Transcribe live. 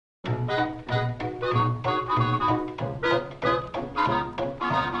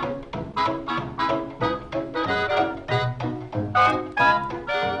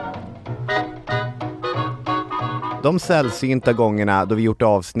De sällsynta gångerna då vi gjort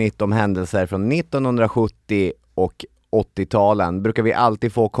avsnitt om händelser från 1970 och 80-talen brukar vi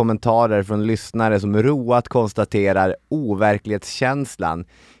alltid få kommentarer från lyssnare som roat konstaterar overklighetskänslan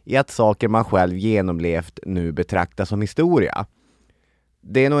i att saker man själv genomlevt nu betraktas som historia.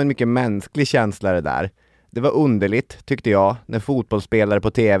 Det är nog en mycket mänsklig känsla det där. Det var underligt, tyckte jag, när fotbollsspelare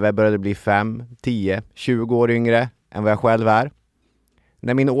på tv började bli 5, 10, 20 år yngre än vad jag själv är.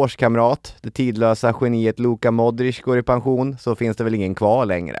 När min årskamrat, det tidlösa geniet Luka Modric, går i pension så finns det väl ingen kvar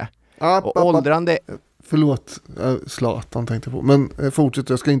längre. Och åldrande... Förlåt, Zlatan tänkte på. Men fortsätt,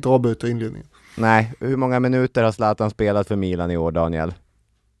 jag ska inte avbryta inledningen. Nej, hur många minuter har Zlatan spelat för Milan i år, Daniel?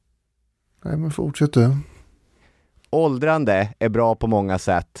 Nej, men fortsätt du. Åldrande är bra på många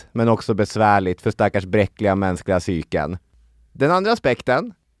sätt, men också besvärligt för stackars bräckliga mänskliga psyken. Den andra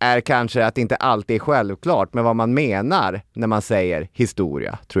aspekten är kanske att det inte alltid är självklart med vad man menar när man säger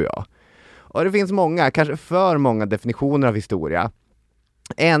historia, tror jag. Och det finns många, kanske för många definitioner av historia.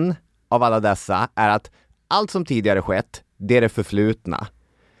 En av alla dessa är att allt som tidigare skett, det är det förflutna.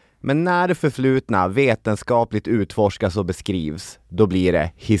 Men när det förflutna vetenskapligt utforskas och beskrivs, då blir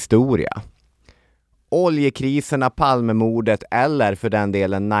det historia. Oljekriserna, Palmemordet eller för den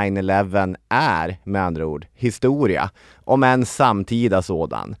delen 9/11 är med andra ord historia, om en samtida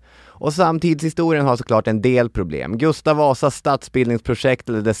sådan. Och samtidshistorien har såklart en del problem. Gustav Vasas stadsbildningsprojekt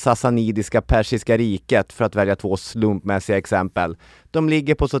eller det sassanidiska persiska riket, för att välja två slumpmässiga exempel, de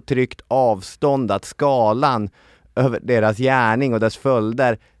ligger på så tryggt avstånd att skalan över deras gärning och dess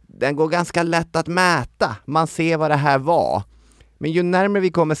följder, den går ganska lätt att mäta. Man ser vad det här var. Men ju närmare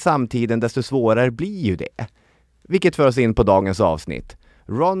vi kommer samtiden desto svårare blir ju det. Vilket för oss in på dagens avsnitt.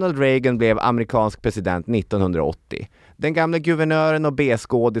 Ronald Reagan blev amerikansk president 1980. Den gamla guvernören och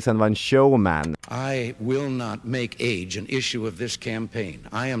B-skådisen var en showman. I will not make age an issue of this campaign.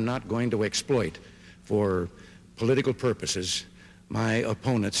 I am not going to exploit for political purposes my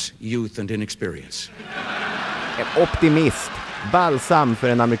opponent's youth and inexperience. En optimist. Balsam för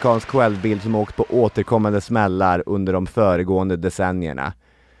en amerikansk självbild som åkt på återkommande smällar under de föregående decennierna.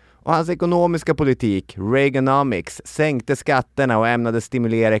 Och hans ekonomiska politik, Reaganomics, sänkte skatterna och ämnade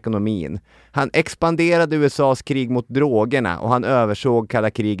stimulera ekonomin. Han expanderade USAs krig mot drogerna och han översåg kalla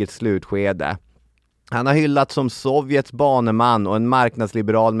krigets slutskede. Han har hyllats som Sovjets baneman och en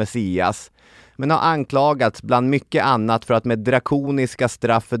marknadsliberal messias, men har anklagats bland mycket annat för att med drakoniska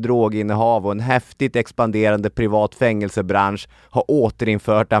straff för droginnehav och en häftigt expanderande privat fängelsebransch ha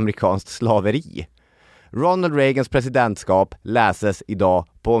återinfört amerikanskt slaveri. Ronald Reagans presidentskap läses idag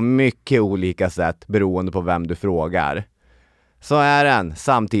på mycket olika sätt beroende på vem du frågar. Så är den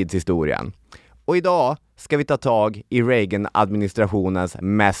samtidshistorien. Och idag ska vi ta tag i Reagan-administrationens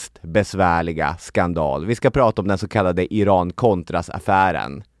mest besvärliga skandal. Vi ska prata om den så kallade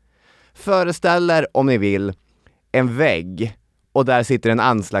Iran-Contras-affären. Föreställer, om ni vill, en vägg och där sitter en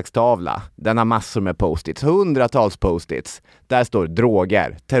anslagstavla. Den har massor med post-its, hundratals post-its. Där står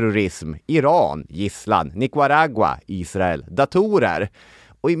droger, terrorism, Iran, gisslan, Nicaragua, Israel, datorer.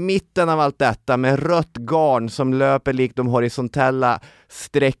 Och i mitten av allt detta med rött garn som löper likt de horisontella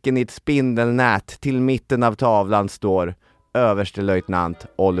strecken i ett spindelnät till mitten av tavlan står överstelöjtnant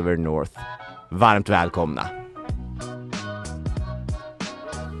Oliver North. Varmt välkomna!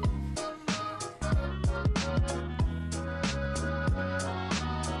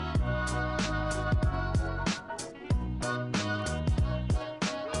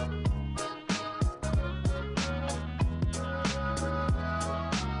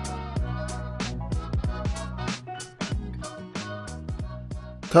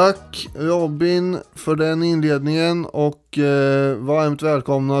 Tack Robin för den inledningen och varmt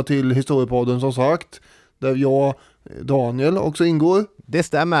välkomna till Historiepodden som sagt. Där jag, Daniel, också ingår. Det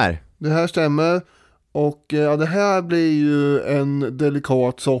stämmer. Det här stämmer. Och ja, det här blir ju en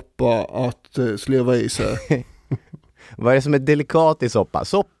delikat soppa att sleva i sig. Vad är det som är delikat i soppa?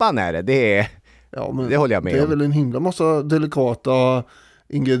 Soppan är det, ja, men det håller jag med om. Det är väl en himla massa delikata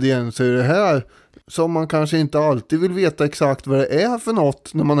ingredienser i det här. Som man kanske inte alltid vill veta exakt vad det är för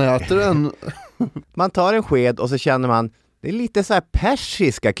något när man äter den. Man tar en sked och så känner man, det är lite så här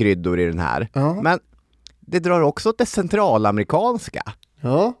persiska kryddor i den här. Ja. Men det drar också åt det centralamerikanska.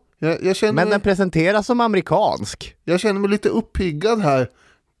 Ja, jag känner men mig... den presenteras som amerikansk. Jag känner mig lite uppiggad här.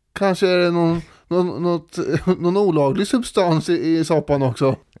 Kanske är det någon olaglig substans i soppan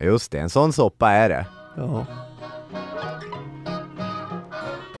också. Just det, en sån soppa är det. Ja.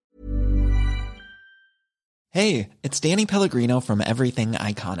 Hey, it's Danny Pellegrino from Everything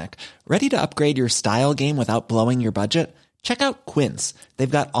Iconic. Ready to upgrade your style game without blowing your budget? Check out Quince.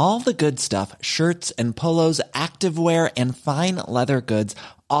 They've got all the good stuff, shirts and polos, activewear and fine leather goods,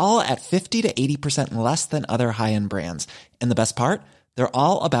 all at 50 to 80% less than other high-end brands. And the best part? They're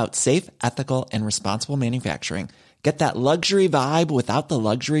all about safe, ethical, and responsible manufacturing. Get that luxury vibe without the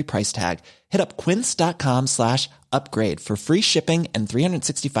luxury price tag. Hit up quince.com/upgrade for free shipping and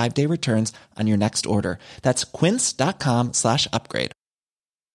 365-day returns on your next order. That's quince.com/upgrade.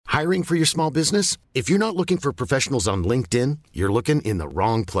 Hiring for your small business? If you're not looking for professionals on LinkedIn, you're looking in the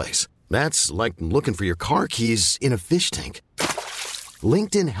wrong place. That's like looking for your car keys in a fish tank.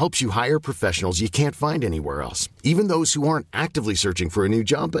 LinkedIn helps you hire professionals you can't find anywhere else, even those who aren't actively searching for a new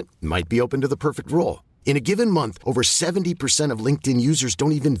job but might be open to the perfect role. In a given month, over 70% of LinkedIn users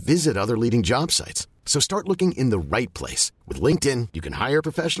don't even visit other leading job sites. So start looking in the right place. With LinkedIn, you can hire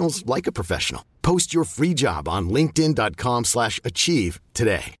professionals like a professional. Post your free job on linkedin.com/achieve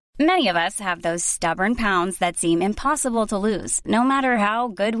today. Many of us have those stubborn pounds that seem impossible to lose, no matter how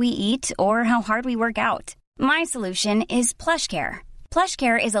good we eat or how hard we work out. My solution is PlushCare.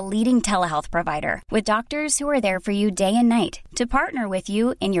 PlushCare is a leading telehealth provider with doctors who are there for you day and night to partner with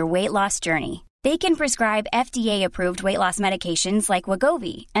you in your weight loss journey. They can prescribe FDA-approved weight loss medications like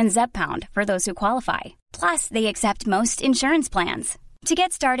Wegovy and Zepbound for those who qualify. Plus, they accept most insurance plans. To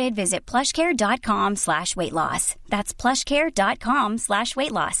get started, visit plushcare.com/weightloss. That's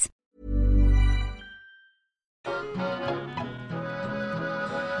plushcare.com/weightloss.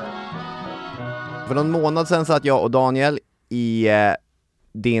 För någon månad sedan satt jag och Daniel i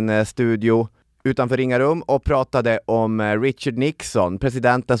din studio utanför Ringarum och pratade om Richard Nixon,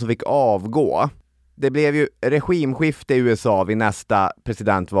 presidenten som fick avgå. Det blev ju regimskifte i USA vid nästa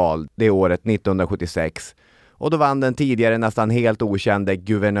presidentval det året 1976. Och då vann den tidigare nästan helt okände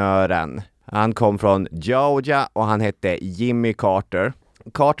guvernören. Han kom från Georgia och han hette Jimmy Carter.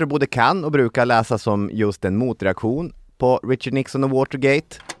 Carter både kan och brukar läsas som just en motreaktion på Richard Nixon och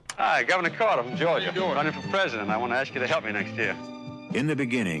Watergate. Hi, Governor Carter from Georgia. Running for president. I want to ask you to help me next year. In the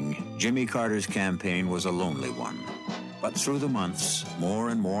beginning, Jimmy Carter's campaign was a lonely one. But through the months,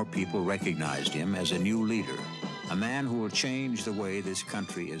 more and more people recognized him as a new leader. A man who will change the way this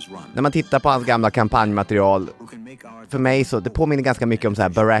country is run. När man tittar på hans gamla kampanjmaterial, för mig så det påminner ganska mycket om så här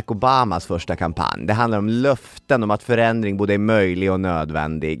Barack Obamas första kampanj. Det handlar om löften om att förändring både är möjlig och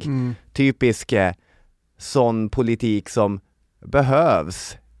nödvändig. Typisk sån politik som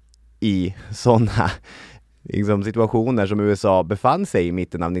behövs i såna liksom situationer som USA befann sig i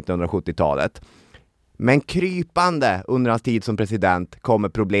mitten av 1970-talet. Men krypande under hans tid som president kommer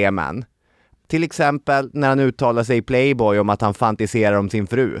problemen. Till exempel när han uttalar sig i Playboy om att han fantiserar om sin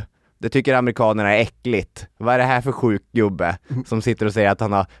fru. Det tycker amerikanerna är äckligt. Vad är det här för sjuk gubbe som sitter och säger att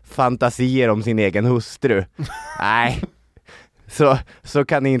han har fantasier om sin egen hustru? Nej, så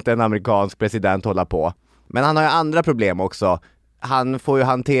kan inte en amerikansk president hålla på. Men han har ju andra problem också. Han får ju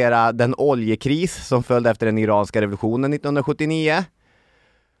hantera den oljekris som följde efter den iranska revolutionen 1979.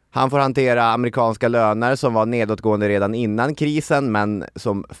 Han får hantera amerikanska löner som var nedåtgående redan innan krisen men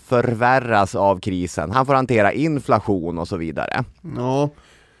som förvärras av krisen. Han får hantera inflation och så vidare. Ja,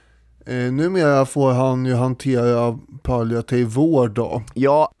 numera får han ju hantera palliativ vård då.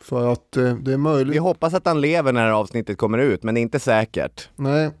 Ja, för att det är möjligt. Vi hoppas att han lever när det här avsnittet kommer ut, men det är inte säkert.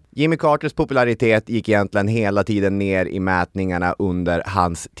 Nej. Jimmy Carters popularitet gick egentligen hela tiden ner i mätningarna under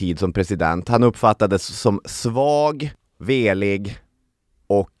hans tid som president. Han uppfattades som svag, velig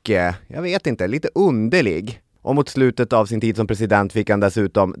och, jag vet inte, lite underlig. Och mot slutet av sin tid som president fick han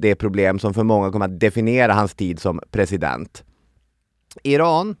dessutom det problem som för många kommer att definiera hans tid som president.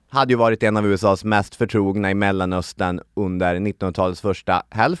 Iran hade ju varit en av USAs mest förtrogna i Mellanöstern under 1900-talets första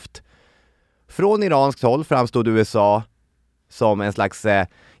hälft. Från iranskt håll framstod USA som en slags,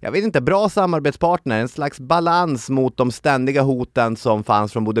 jag vet inte, bra samarbetspartner, en slags balans mot de ständiga hoten som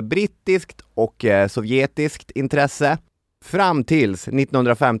fanns från både brittiskt och sovjetiskt intresse. Fram tills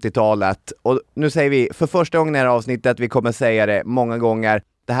 1950-talet, och nu säger vi för första gången i det här avsnittet, vi kommer säga det många gånger,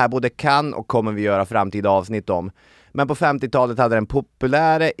 det här både kan och kommer vi göra framtida avsnitt om. Men på 50-talet hade den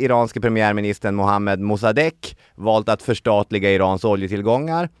populära iranske premiärministern Mohammad Mossadegh valt att förstatliga Irans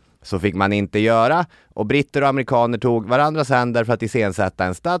oljetillgångar. Så fick man inte göra, och britter och amerikaner tog varandras händer för att iscensätta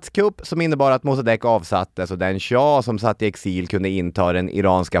en statskupp som innebar att Mossadegh avsattes och den shah som satt i exil kunde inta den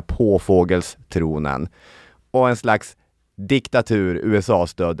iranska påfågelstronen. Och en slags diktatur,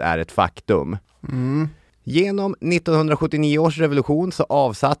 USA-stöd, är ett faktum. Genom 1979 års revolution så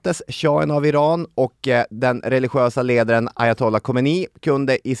avsattes shahen av Iran och den religiösa ledaren Ayatollah Khomeini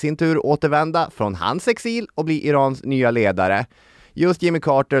kunde i sin tur återvända från hans exil och bli Irans nya ledare. Just Jimmy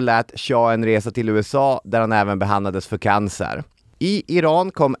Carter lät shahen resa till USA där han även behandlades för cancer. I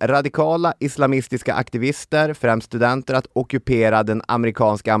Iran kom radikala islamistiska aktivister, främst studenter, att ockupera den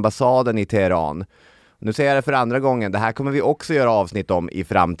amerikanska ambassaden i Teheran. Nu säger jag det för andra gången, det här kommer vi också göra avsnitt om i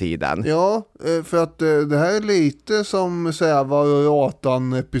framtiden. Ja, för att det här är lite som Sävar och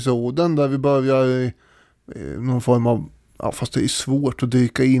Ratan-episoden där vi börjar i någon form av, ja, fast det är svårt att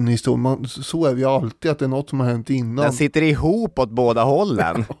dyka in i historien. Så är vi alltid, att det är något som har hänt innan. Den sitter ihop åt båda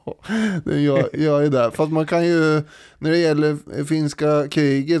hållen. Den gör det. Fast man kan ju, när det gäller finska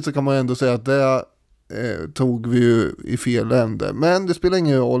kriget så kan man ändå säga att det tog vi ju i fel ände. Men det spelar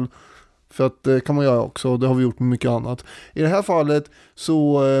ingen roll, för att det kan man göra också. Det har vi gjort med mycket annat. I det här fallet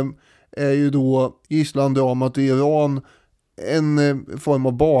så är ju då gisslandramat i Iran en form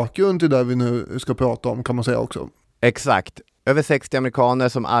av bakgrund till det vi nu ska prata om, kan man säga också. Exakt. Över 60 amerikaner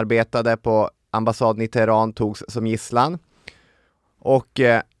som arbetade på ambassaden i Teheran togs som gisslan. Och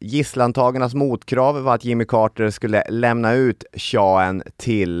gisslantagarnas motkrav var att Jimmy Carter skulle lämna ut shahen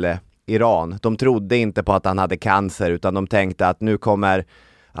till Iran. De trodde inte på att han hade cancer, utan de tänkte att nu kommer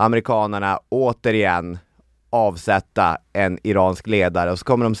amerikanerna återigen avsätta en iransk ledare och så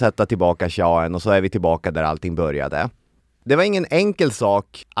kommer de sätta tillbaka shahen och så är vi tillbaka där allting började. Det var ingen enkel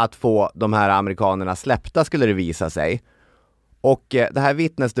sak att få de här amerikanerna släppta, skulle det visa sig. Och det här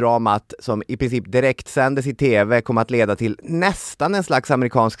vittnesdramat som i princip direkt sändes i tv kom att leda till nästan en slags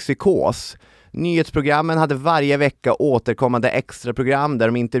amerikansk psykos. Nyhetsprogrammen hade varje vecka återkommande extraprogram där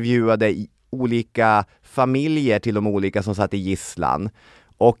de intervjuade olika familjer till de olika som satt i gisslan.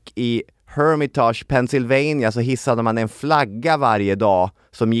 Och i Hermitage, Pennsylvania så hissade man en flagga varje dag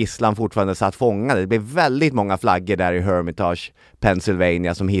som gisslan fortfarande satt fångade. Det blev väldigt många flaggor där i Hermitage,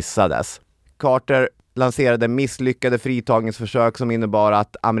 Pennsylvania som hissades. Carter lanserade misslyckade fritagningsförsök som innebar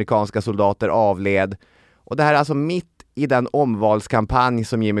att amerikanska soldater avled. Och det här är alltså mitt i den omvalskampanj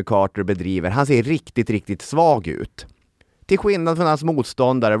som Jimmy Carter bedriver. Han ser riktigt, riktigt svag ut. Till skillnad från hans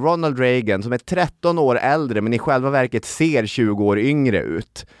motståndare Ronald Reagan som är 13 år äldre men i själva verket ser 20 år yngre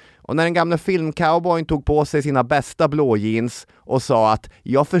ut. Och när den gamla filmcowboyn tog på sig sina bästa blå jeans och sa att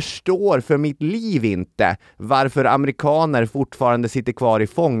jag förstår för mitt liv inte varför amerikaner fortfarande sitter kvar i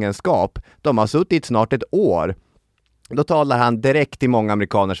fångenskap. De har suttit snart ett år. Då talar han direkt till många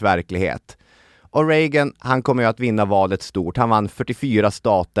amerikaners verklighet. Och Reagan, han kommer ju att vinna valet stort. Han vann 44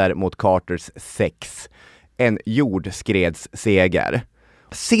 stater mot Carters 6. En jordskredsseger.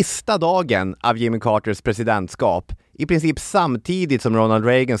 Sista dagen av Jimmy Carters presidentskap, i princip samtidigt som Ronald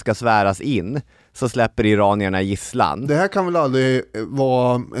Reagan ska sväras in, så släpper iranierna gisslan. Det här kan väl aldrig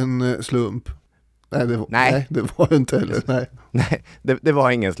vara en slump? Nej, det var inte heller. Nej, det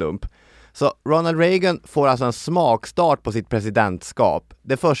var ingen slump. Så Ronald Reagan får alltså en smakstart på sitt presidentskap.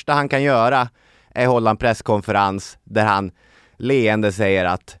 Det första han kan göra är hålla en presskonferens där han leende säger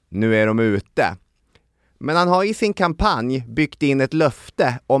att nu är de ute. Men han har i sin kampanj byggt in ett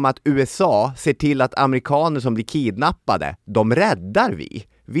löfte om att USA ser till att amerikaner som blir kidnappade, de räddar vi.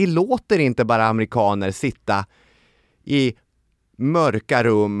 Vi låter inte bara amerikaner sitta i mörka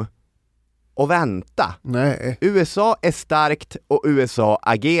rum och vänta. Nej. USA är starkt och USA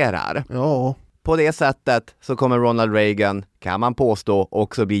agerar. Ja. På det sättet så kommer Ronald Reagan, kan man påstå,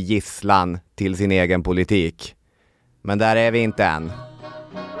 också bli gisslan till sin egen politik. Men där är vi inte än.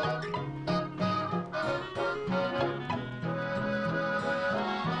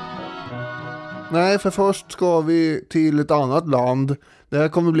 Nej, för först ska vi till ett annat land. Det här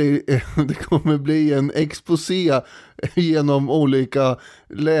kommer bli en exposé genom olika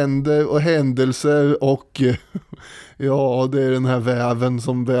länder och händelser och ja, det är den här väven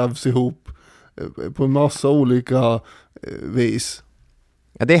som vävs ihop på en massa olika vis.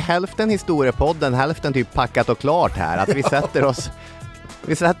 Ja, det är hälften historiepodden, hälften typ packat och klart här. Att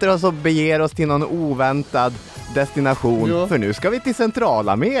vi sätter oss och beger oss till någon oväntad destination. Ja. För nu ska vi till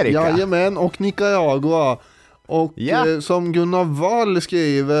Centralamerika. Jajamän, och Nicaragua. Och som Gunnar Wall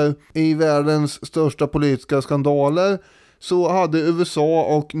skriver i världens största politiska skandaler så hade USA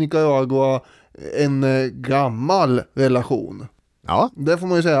och Nicaragua en gammal relation. Ja. Det får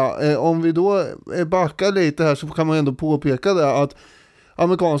man ju säga. Om vi då backar lite här så kan man ändå påpeka det att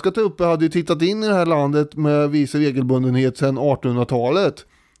amerikanska trupper hade ju tittat in i det här landet med viss regelbundenhet sedan 1800-talet.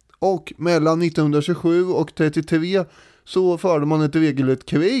 Och mellan 1927 och 1933 så förde man ett regelrätt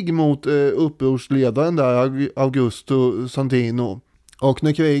krig mot upprorsledaren där, Augusto Sandino. Och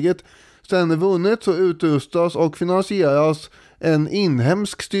när kriget sedan är vunnet så utrustas och finansieras en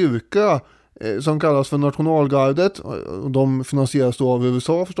inhemsk styrka som kallas för nationalgardet. De finansieras då av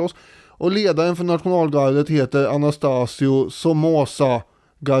USA förstås. Och ledaren för nationalgardet heter Anastasio Somoza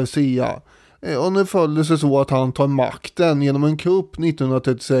Garcia. Och nu följde det så att han tar makten genom en kupp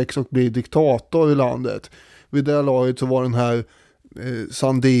 1936 och blir diktator i landet. Vid det laget så var den här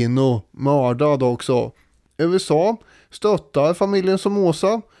Sandino mördad också. USA stöttar familjen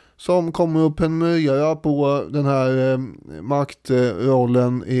Somoza som kommer att prenumerera på den här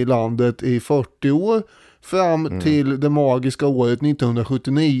maktrollen i landet i 40 år fram till det magiska året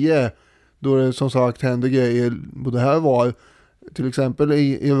 1979, då det som sagt hände grejer både här var, till exempel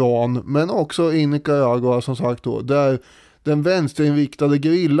i Iran, men också i Nicaragua som sagt då, där den vänsterinriktade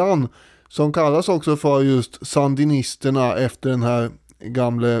gerillan, som kallas också för just sandinisterna efter den här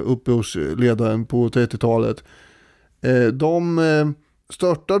gamla upprorsledaren på 30-talet, de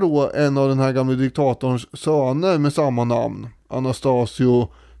störtar då en av den här gamla diktatorns söner med samma namn, Anastasio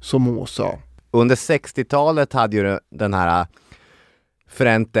Somoza. Under 60-talet hade ju den här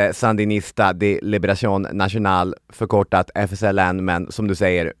Frente Sandinista de Liberación Nacional, förkortat FSLN, men som du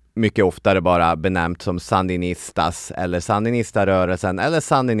säger mycket oftare bara benämnt som Sandinistas eller Sandinistarörelsen eller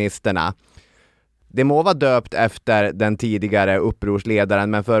Sandinisterna. Det må vara döpt efter den tidigare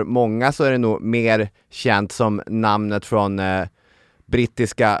upprorsledaren, men för många så är det nog mer känt som namnet från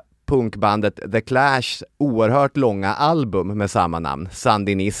brittiska punkbandet The Clashs oerhört långa album med samma namn,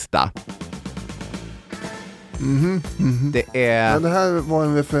 Sandinista. Det är... Men det här var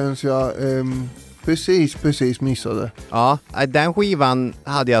en referens jag precis missade. Ja, den skivan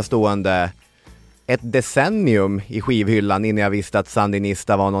hade jag stående ett decennium i skivhyllan innan jag visste att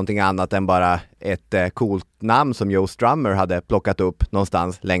Sandinista var någonting annat än bara ett coolt namn som Joe Strummer hade plockat upp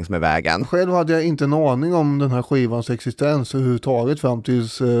någonstans längs med vägen. Själv hade jag inte en aning om den här skivans existens överhuvudtaget fram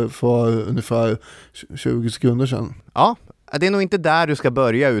tills för ungefär 20 sekunder sedan. Ja, det är nog inte där du ska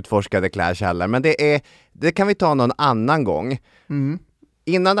börja utforska The Clash heller, men det kan vi ta någon annan gång.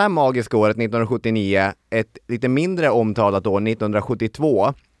 Innan det här magiska året 1979, ett lite mindre omtalat år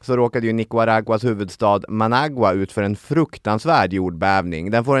 1972, så råkade ju Nicaraguas huvudstad Managua ut för en fruktansvärd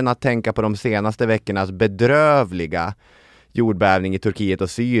jordbävning. Den får en att tänka på de senaste veckornas bedrövliga jordbävning i Turkiet och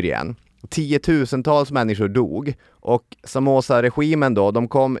Syrien. 10,000-tals människor dog, och Somoza-regimen då, de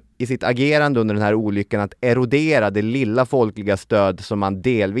kom i sitt agerande under den här olyckan att erodera det lilla folkliga stöd som man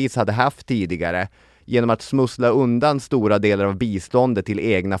delvis hade haft tidigare genom att smussla undan stora delar av biståndet till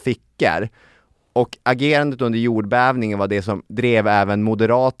egna fickor. Och agerandet under jordbävningen var det som drev även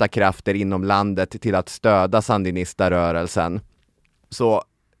moderata krafter inom landet till att stödja Sandinista-rörelsen. Så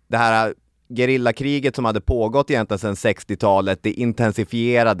det här gerillakriget som hade pågått egentligen sedan 60-talet, det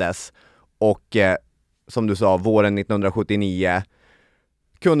intensifierades, och som du sa, våren 1979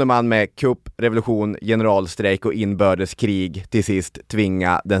 kunde man med kupp, revolution, generalstrejk och inbördeskrig till sist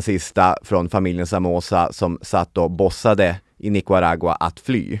tvinga den sista från familjen Somoza som satt och bossade i Nicaragua att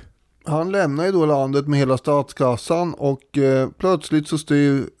fly. Han lämnar ju då landet med hela statskassan och plötsligt så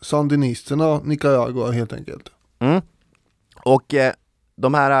styr sandinisterna Nicaragua helt enkelt. Och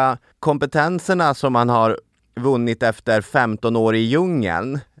de här kompetenserna som man har vunnit efter 15 år i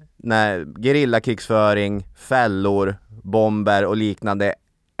djungeln, när gerillakrigsföring, fällor, bomber och liknande,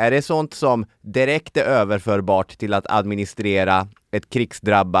 är det sånt som direkt är överförbart till att administrera ett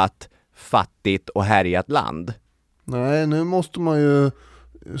krigsdrabbat, fattigt och härjat land? Nej, nu måste man ju,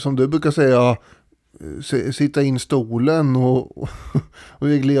 som du brukar säga, sitta in stolen och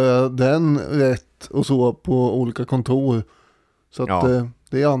reglera den rätt och så på olika kontor. Så att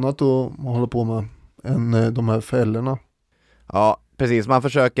det är annat att hålla på med än de här fällorna. Ja, precis. Man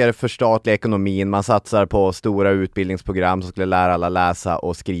försöker förstatliga ekonomin. Man satsar på stora utbildningsprogram som skulle lära alla läsa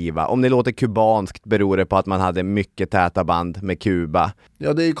och skriva. Om det låter kubanskt beror det på att man hade mycket täta band med Kuba.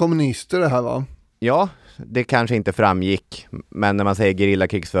 Ja, det är kommunister det här, va? Ja, det kanske inte framgick. Men när man säger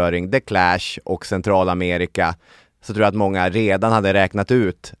gerillakrigsföring, The Clash och Centralamerika, så tror jag att många redan hade räknat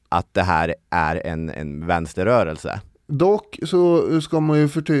ut att det här är en vänsterrörelse. Dock så ska man ju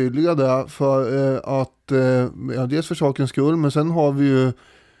förtydliga det för att, dels för sakens skull, men sen har vi ju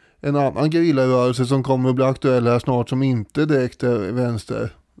en annan gerillarörelse som kommer att bli aktuell här snart som inte direkt är vänster.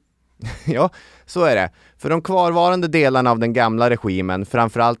 Ja, så är det. För de kvarvarande delarna av den gamla regimen,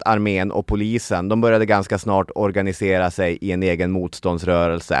 framförallt armén och polisen, de började ganska snart organisera sig i en egen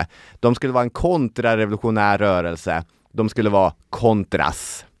motståndsrörelse. De skulle vara en kontrarevolutionär rörelse. De skulle vara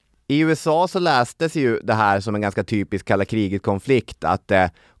contras. I USA så lästes ju det här som en ganska typisk kalla kriget-konflikt, att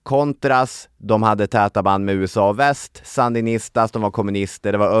Contras, de hade täta band med USA och väst, Sandinistas, de var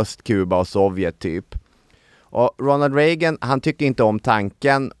kommunister, det var öst, Kuba och Sovjet typ. Och Ronald Reagan, han tycker inte om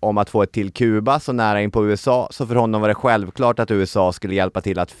tanken om att få ett till Kuba så nära in på USA, så för honom var det självklart att USA skulle hjälpa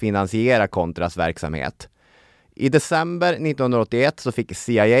till att finansiera Contras verksamhet. I december 1981 så fick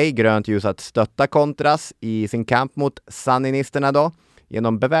CIA grönt ljus att stötta Contras i sin kamp mot Sandinisterna då,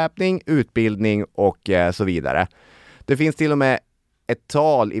 genom beväpning, utbildning och så vidare. Det finns till och med ett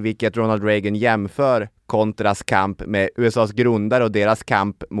tal i vilket Ronald Reagan jämför Contras kamp med USAs grundare och deras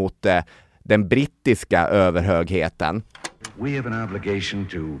kamp mot den brittiska överhögheten. We have an obligation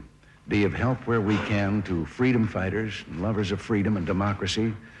to be of help where we can to freedom fighters and lovers of freedom and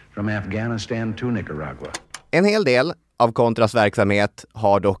democracy from Afghanistan to Nicaragua. En hel del av Contras verksamhet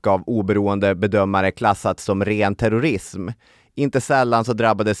har dock av oberoende bedömare klassats som ren terrorism. Inte sällan så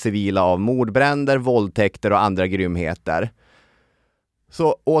drabbades civila av mordbränder, våldtäkter och andra grymheter.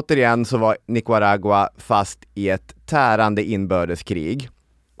 Så återigen så var Nicaragua fast i ett tärande inbördeskrig.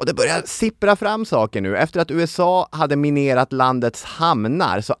 Och det börjar sippra fram saker nu. Efter att USA hade minerat landets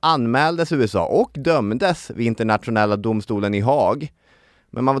hamnar så anmäldes USA och dömdes vid internationella domstolen i Haag.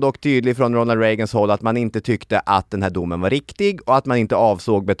 Men man var dock tydlig från Ronald Reagans håll att man inte tyckte att den här domen var riktig och att man inte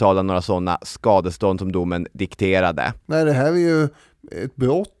avsåg betala några sådana skadestånd som domen dikterade. Nej, det här är ju ett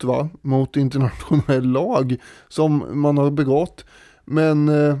brott mot internationell lag som man har begått. Men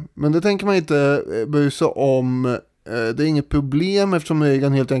det tänker man inte bry sig om. Det är inget problem eftersom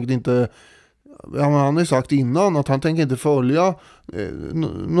Reagan helt enkelt inte, han har ju sagt innan att han tänker inte följa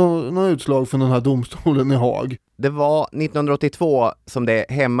några utslag från den här domstolen i Haag. Det var 1982 som det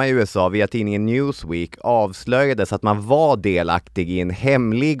hemma i USA via tidningen Newsweek avslöjades att man var delaktig i en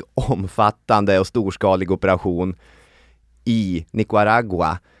hemlig, omfattande och storskalig operation i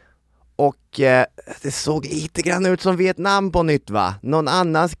Nicaragua. Och det såg lite grann ut som Vietnam på nytt, va? Någon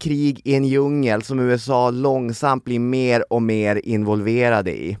annans krig i en djungel som USA långsamt blir mer och mer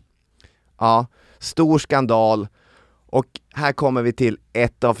involverade i. Ja, stor skandal. Och här kommer vi till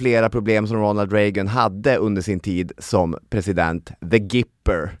ett av flera problem som Ronald Reagan hade under sin tid som president, The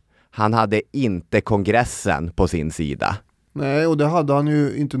Gipper. Han hade inte kongressen på sin sida. Nej, och det hade han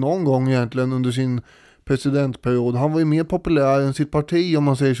ju inte någon gång egentligen under sin presidentperiod. Han var ju mer populär än sitt parti om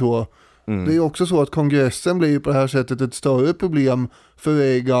man säger så. Det är ju också så att kongressen blir på det här sättet ett större problem för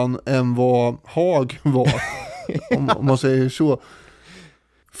Reagan än vad Haag var, om man säger så.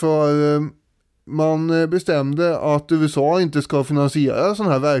 För man bestämde att USA inte ska finansiera sån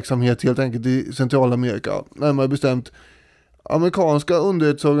här verksamhet helt enkelt i Centralamerika. Närmare bestämt, amerikanska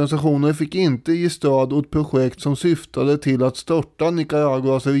underrättelseorganisationer fick inte ge stöd åt projekt som syftade till att störta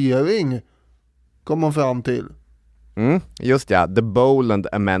Nicaraguas regering, kom man fram till. Just ja, The Boland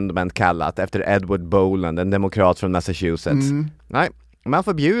Amendment kallat efter Edward Boland, en demokrat från Massachusetts. Nej, man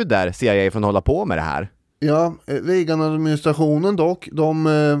förbjuder CIA från att hålla på med det här. Ja, Reagan-administrationen dock,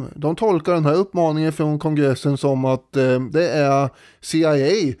 de tolkar den här uppmaningen från kongressen som att det är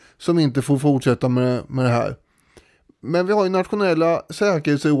CIA som inte får fortsätta med det här. Men vi har ju nationella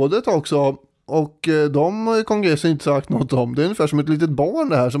säkerhetsrådet också, och de har ju kongressen inte sagt något om. Det är ungefär som ett litet barn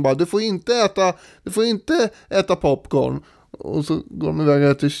det här som bara, du får inte äta popcorn. Och så går de iväg och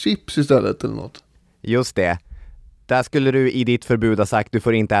äter chips istället eller något. Just det. Där skulle du i ditt förbud ha sagt, du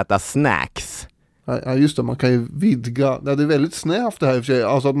får inte äta snacks. Ja, just det, man kan ju vidga. Det är väldigt snävt det här i och för sig.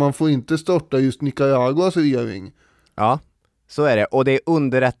 Alltså att man får inte störta just Nicaraguas regering. Ja, så är det. Och det är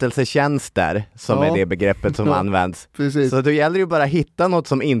underrättelsetjänster som är det begreppet som används. Precis. Så då gäller det ju bara att hitta något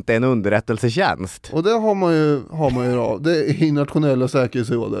som inte är en underrättelsetjänst. Och det har man ju då. Det är i nationella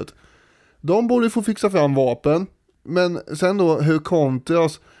säkerhetsrådet. De borde få fixa fram vapen. Men sen då hur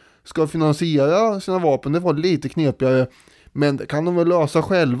Contras ska finansiera sina vapen, det var lite knepigare. Men det kan de väl lösa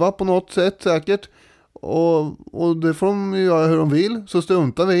själva på något sätt säkert. Och det får de göra hur de vill. Så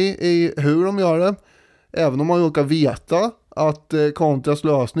struntar vi i hur de gör det. Även om man råkar veta att Contras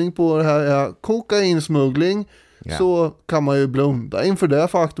lösning på det här är kokainsmuggling, så kan man ju blunda inför det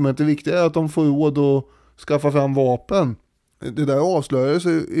faktumet. Det viktiga är att de får råd att skaffa fram vapen. Det där avslöjades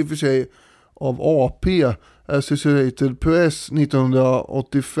i och för sig av AP, Associated Press,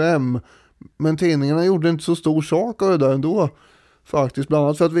 1985. Men tidningarna gjorde inte så stor sak av det där ändå. Faktiskt, bland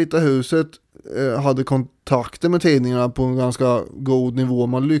annat för att Vita huset hade kontakter med tidningarna på en ganska god nivå.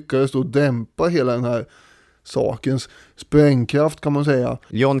 Man lyckades då dämpa hela den här sakens sprängkraft kan man säga.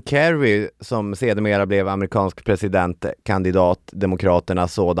 John Kerry, som sedermera blev amerikansk presidentkandidat,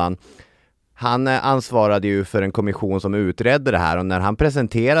 demokraternas sådan, han ansvarade ju för en kommission som utredde det här, och när han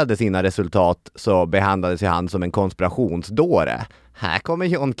presenterade sina resultat så behandlades ju han som en konspirationsdåre. Här kommer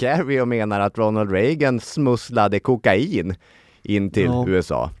John Kerry och menar att Ronald Reagan smusslade kokain in till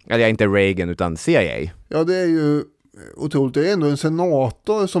USA. Eller inte Reagan utan CIA. Ja, det är ju otroligt. Det är ändå en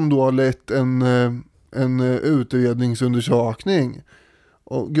senator som då har lett en utredningsundersökning.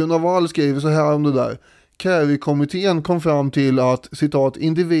 Och Gunnar Wall skriver så här om det där. Kerry-kommittén kom fram till att, citat,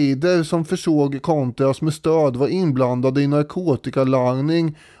 individer som försåg Contras med stöd var inblandade i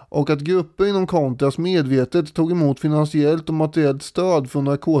narkotikalangning och att grupper inom Contras medvetet tog emot finansiellt och materiellt stöd från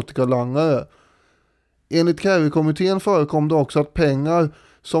narkotikalangare. Enligt Kerry-kommittén förekom det också att pengar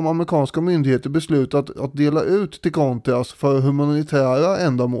som amerikanska myndigheter beslutat att dela ut till Contras för humanitära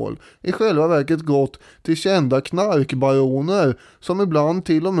ändamål i själva verket gått till kända knarkbaroner som ibland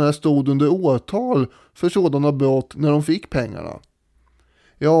till och med stod under åtal för sådana brott när de fick pengarna.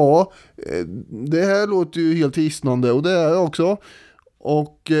 Ja, det här låter ju helt hisnande och det är också.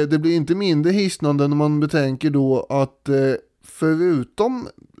 Och det blir inte mindre hisnande när man betänker då att förutom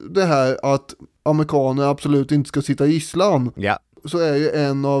det här att amerikaner absolut inte ska sitta i gisslan, Ja. så är ju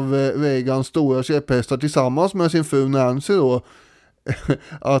en av Reagans stora käpphästar tillsammans med sin fru Nancy då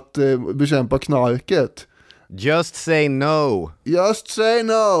att bekämpa knarket. Just say no. Just say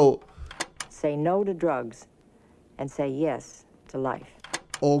no! Say no to drugs and say yes to life.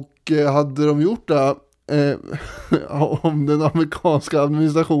 Och hade de gjort det, om den amerikanska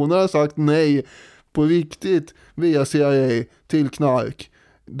administrationen hade sagt nej på riktigt via CIA till knark,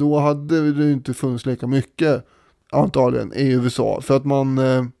 då hade det inte funnits lika mycket antagligen i USA. För att man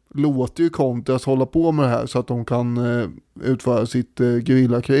låter ju Contras hålla på med det här så att de kan utföra sitt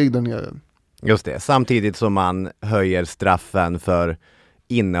gerillakrig där nere. Just det, samtidigt som man höjer straffen för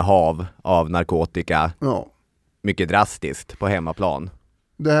innehav av narkotika mycket drastiskt på hemmaplan.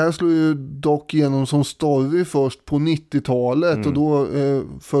 Det här slår ju dock igenom som story först på 90-talet och då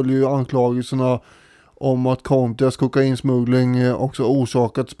följer ju anklagelserna om att Contras kokainsmuggling också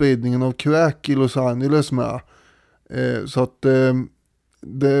orsakat spridningen av crack i Los Angeles med. Så att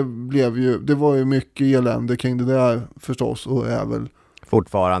det var ju mycket elände kring det där förstås och är väl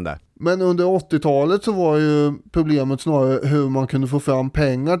Fortfarande. Men under 80-talet så var ju problemet snarare hur man kunde få fram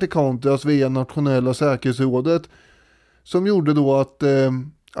pengar till Contras via nationella säkerhetsrådet, som gjorde då att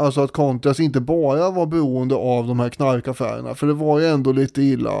att Contras inte bara var beroende av de här knarkaffärerna, för det var ju ändå lite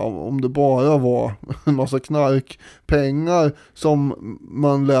illa om det bara var en massa knarkpengar som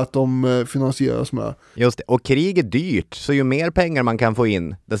man lät dem finansieras med. Just det, och krig är dyrt, så ju mer pengar man kan få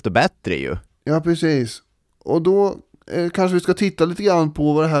in, desto bättre ju. Ja, precis. Och då kanske vi ska titta lite grann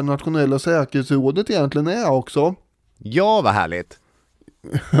på vad det här nationella säkerhetsrådet egentligen är också. Ja, vad härligt.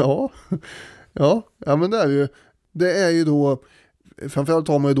 Ja, men det är ju då, framförallt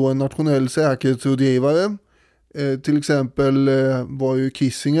har man ju då en nationell säkerhetsrådgivare. Till exempel var ju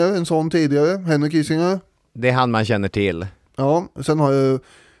Kissinger en sån tidigare, Henry Kissinger. Det är han man känner till. Ja, sen har ju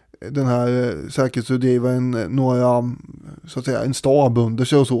den här säkerhetsrådgivaren några, så att säga, en stab under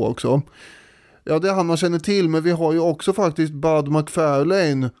sig och så också. Ja, det är han man känner till, men vi har ju också faktiskt Bud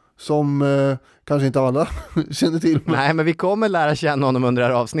McFarlane som kanske inte alla känner till. Nej, men vi kommer lära känna honom under det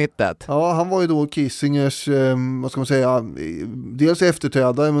här avsnittet. Ja, han var ju då Kissingers, vad ska man säga, dels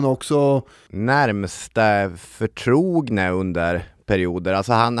efterträdare men också närmsta förtrogne under perioder.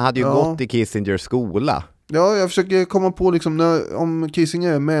 Alltså han hade ju gått i Kissingers skola. Ja, jag försöker komma på liksom om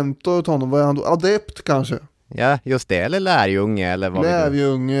Kissinger är mentor åt honom, vad är han då? Adept kanske? Ja, just det. Eller lärjunge eller vad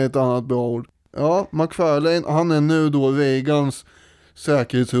lärjunge är ett annat bra ord. Ja, McFarlane, han är nu då Reagans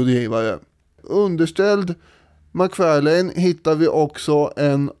säkerhetsrådgivare. Underställd McFarlane hittar vi också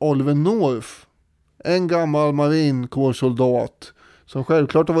en Oliver North, en gammal marinkårssoldat som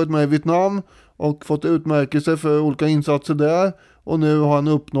självklart har varit med i Vietnam och fått utmärkelse för olika insatser där, och nu har han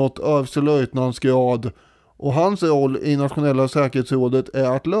uppnått överstelöjtnantsgrad, och hans roll i nationella säkerhetsrådet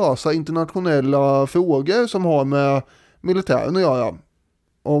är att lösa internationella frågor som har med militären att göra.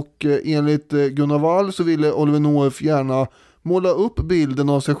 Och enligt Gunnar Wall så ville Oliver North gärna måla upp bilden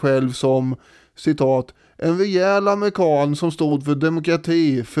av sig själv som, citat, en rejäl amerikan som stod för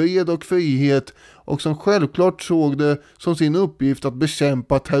demokrati, fred och frihet och som självklart såg det som sin uppgift att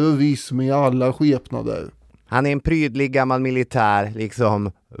bekämpa terrorism i alla skepnader. Han är en prydlig gammal militär,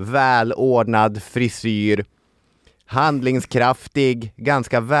 liksom välordnad frisyr, handlingskraftig,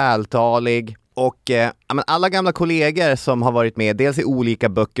 ganska vältalig. Och alla gamla kollegor som har varit med dels i olika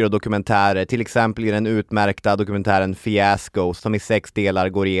böcker och dokumentärer, till exempel i den utmärkta dokumentären Fiasco som i 6 delar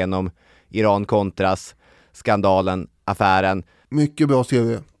går igenom Iran-Contras, skandalen, affären. Mycket bra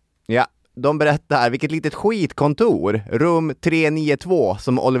serie. Ja, de berättar vilket litet skitkontor, rum 392,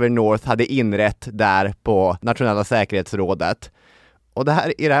 som Oliver North hade inrett där på Nationella säkerhetsrådet. Och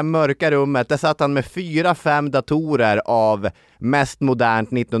i det här mörka rummet, där satt han med 4-5 datorer av mest modernt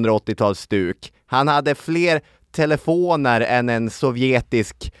 1980-talsstuk. Han hade fler telefoner än en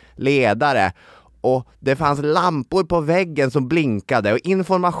sovjetisk ledare. Och det fanns lampor på väggen som blinkade och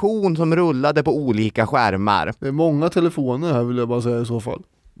information som rullade på olika skärmar. Det är många telefoner här, vill jag bara säga i så fall.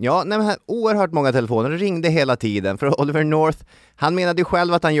 Ja, oerhört många telefoner ringde hela tiden, för Oliver North, han menade ju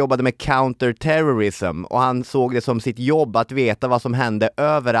själv att han jobbade med counterterrorism och han såg det som sitt jobb att veta vad som hände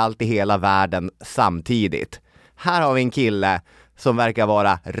överallt i hela världen samtidigt. Här har vi en kille som verkar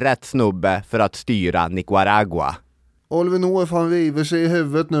vara rätt snubbe för att styra Nicaragua. Oliver North, han river sig i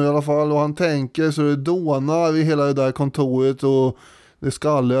huvudet nu i alla fall, och han tänker så det dånar i hela det där kontoret, och det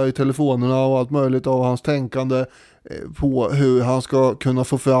skallar i telefonerna och allt möjligt av hans tänkande på hur han ska kunna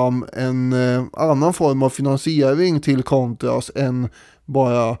få fram en annan form av finansiering till Contras än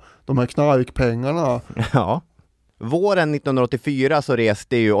bara de här knarkpengarna. Ja. Våren 1984 så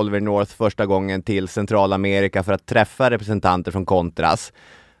reste ju Oliver North första gången till Centralamerika för att träffa representanter från Contras.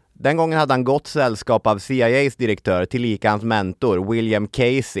 Den gången hade han gott sällskap av CIAs direktör, tillika hans mentor, William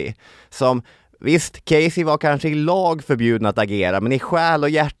Casey, som, visst, Casey var kanske i lag förbjuden att agera, men i själ och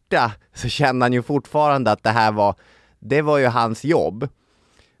hjärta så kände han ju fortfarande att det var ju hans jobb.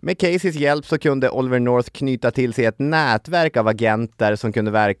 Med Caseys hjälp så kunde Oliver North knyta till sig ett nätverk av agenter som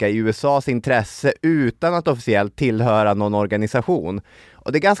kunde verka i USAs intresse utan att officiellt tillhöra någon organisation.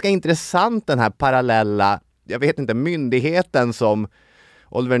 Och det är ganska intressant, den här parallella, myndigheten som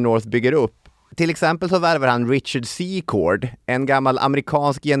Oliver North bygger upp. Till exempel så värvar han Richard Secord, en gammal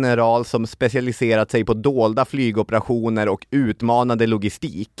amerikansk general som specialiserat sig på dolda flygoperationer och utmanande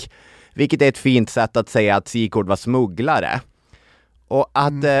logistik. Vilket är ett fint sätt att säga att Secord var smugglare. Och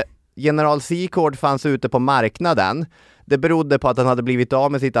att general Secord fanns ute på marknaden, det berodde på att han hade blivit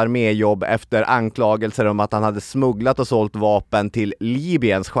av med sitt arméjobb efter anklagelser om att han hade smugglat och sålt vapen till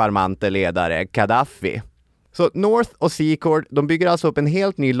Libyens charmante ledare Gaddafi. Så North och Secord, de bygger alltså upp en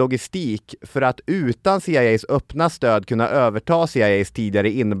helt ny logistik för att utan CIAs öppna stöd kunna överta CIAs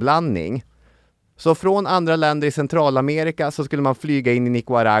tidigare inblandning. Så från andra länder i Centralamerika så skulle man flyga in i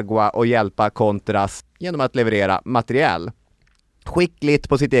Nicaragua och hjälpa Contras genom att leverera materiell. Skickligt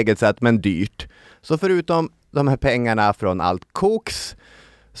på sitt eget sätt, men dyrt. Så förutom de här pengarna från allt koks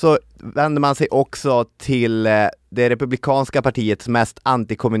så vänder man sig också till det republikanska partiets mest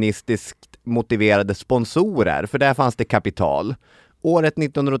antikommunistiskt motiverade sponsorer, för där fanns det kapital. Året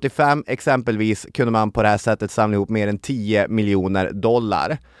 1985 exempelvis kunde man på det här sättet samla ihop mer än $10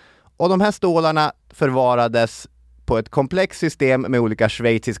 miljoner. Och de här stålarna förvarades på ett komplext system med olika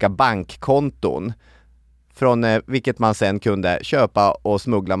schweiziska bankkonton, från vilket man sen kunde köpa och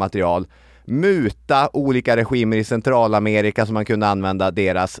smuggla material, muta olika regimer i Centralamerika så man kunde använda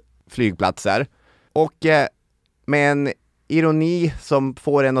deras flygplatser. Och med en ironi som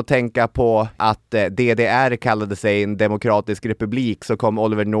får en att tänka på att DDR kallade sig en demokratisk republik, så kom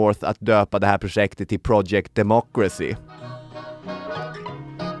Oliver North att döpa det här projektet till Project Democracy.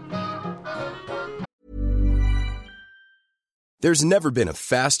 There's never been a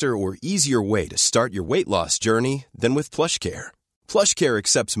faster or easier way to start your weight loss journey than with PlushCare. PlushCare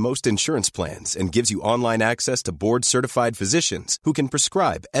accepts most insurance plans and gives you online access to board-certified physicians who can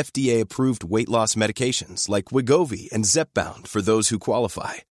prescribe FDA-approved weight loss medications like Wegovy and Zepbound for those who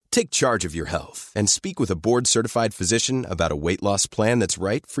qualify. Take charge of your health and speak with a board-certified physician about a weight loss plan that's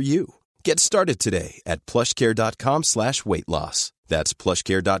right for you. Get started today at plushcare.com/weightloss. That's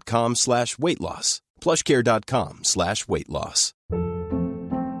plushcare.com/weightloss. plushcare.com/weightloss.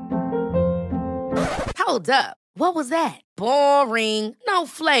 Hold up. What was that? Boring. No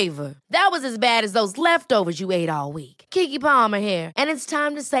flavor. That was as bad as those leftovers you ate all week. Keke Palmer here, and it's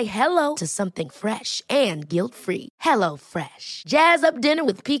time to say hello to something fresh and guilt-free. Hello Fresh. Jazz up dinner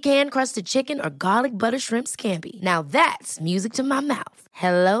with pecan-crusted chicken or garlic butter shrimp scampi. Now that's music to my mouth.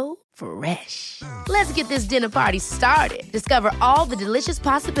 Hello Fresh. Let's get this dinner party started. Discover all the delicious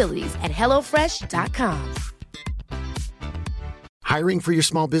possibilities at hellofresh.com. Hiring for your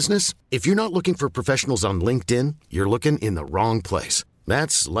small business? If you're not looking for professionals on LinkedIn, you're looking in the wrong place.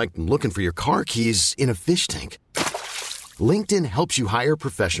 That's like looking for your car keys in a fish tank. LinkedIn helps you hire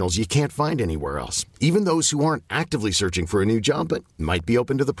professionals you can't find anywhere else, even those who aren't actively searching for a new job but might be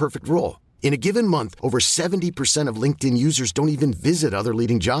open to the perfect role. In a given month, over 70% of LinkedIn users don't even visit other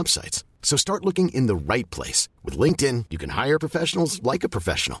leading job sites. So start looking in the right place. With LinkedIn, you can hire professionals like a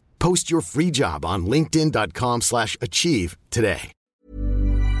professional. Post your free job on linkedin.com/achieve today.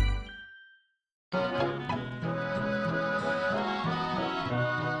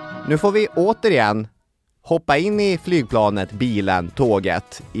 Nu får vi återigen hoppa in i flygplanet, bilen,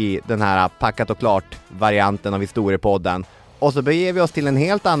 tåget i den här packat och klart-varianten av historiepodden. Och så beger vi oss till en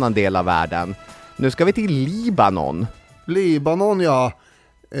helt annan del av världen. Nu ska vi till Libanon. Libanon, ja.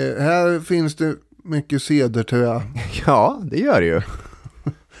 Här finns det mycket seder, tror jag. Ja, det gör det ju.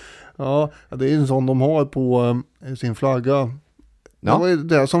 Ja, det är en sån de har på sin flagga. Ja. Det var ju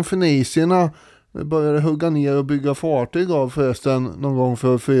det som fenicierna började hugga ner och bygga fartyg av förresten någon gång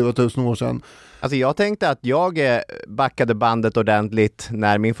för 4000 år sedan. Alltså jag tänkte att jag backade bandet ordentligt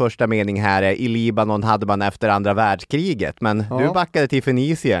när min första mening här är i Libanon hade man efter andra världskriget. Men du backade till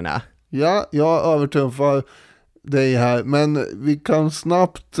fenicierna. Ja, jag överträffar dig här, men vi kan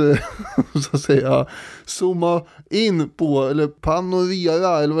snabbt så att säga zooma in på, eller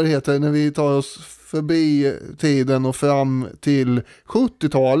panorera, eller vad det heter, när vi tar oss förbi tiden och fram till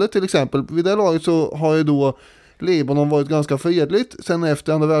 70-talet till exempel. Vid det laget så har ju då Libanon varit ganska fredligt sen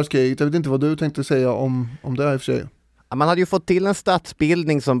efter andra världskriget. Jag vet inte vad du tänkte säga om det här i och för sig. Man hade ju fått till en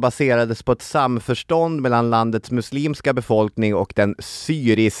statsbildning som baserades på ett samförstånd mellan landets muslimska befolkning och den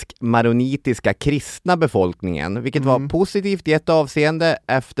syrisk-maronitiska kristna befolkningen, vilket var positivt i ett avseende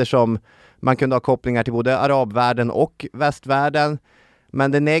eftersom man kunde ha kopplingar till både arabvärlden och västvärlden.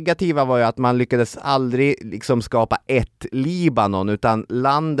 Men det negativa var ju att man lyckades aldrig liksom skapa ett Libanon, utan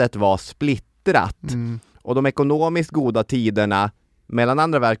landet var splittrat. Och de ekonomiskt goda tiderna mellan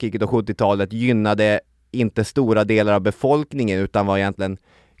andra världskriget och 70-talet gynnade inte stora delar av befolkningen, utan var egentligen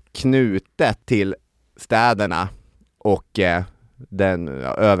knutet till städerna och den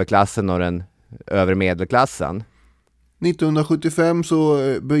överklassen och den övre medelklassen. 1975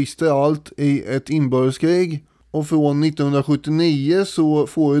 så brister allt i ett inbördeskrig, och från 1979 så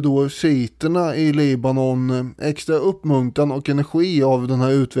får ju då shiiterna i Libanon extra uppmuntran och energi av den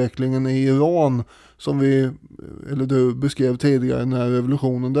här utvecklingen i Iran som du beskrev tidigare när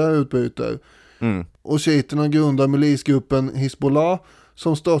revolutionen där utbryter. Och shiiterna grundar milisgruppen Hezbollah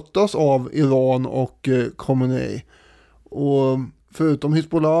som stöttas av Iran och Khomeini. Och förutom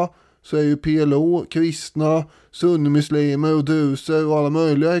Hezbollah så är ju PLO, kristna, sunnimuslimer och druser och alla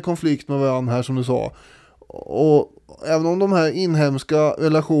möjliga i konflikt med varandra här, som du sa. Och även om de här inhemska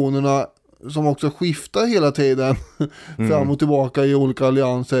relationerna, som också skiftar hela tiden fram och tillbaka i olika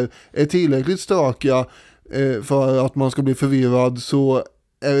allianser, är tillräckligt stökiga för att man ska bli förvirrad, så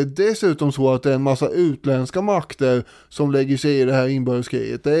är det dessutom så att det är en massa utländska makter som lägger sig i det här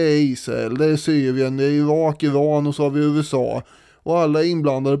inbördeskriget. Det är Israel, det är Syrien, det är Irak, Iran och så har vi USA. Och alla är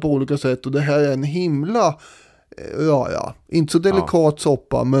inblandade på olika sätt, och det här är en himla, inte så delikat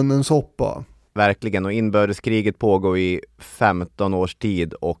soppa, men en soppa. Verkligen, och inbördeskriget pågår i 15 års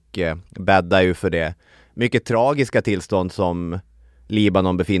tid och bäddar ju för det mycket tragiska tillstånd som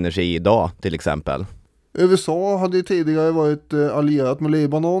Libanon befinner sig i idag till exempel. USA hade ju tidigare varit allierat med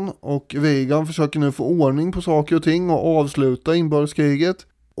Libanon, och Reagan försöker nu få ordning på saker och ting och avsluta inbördeskriget,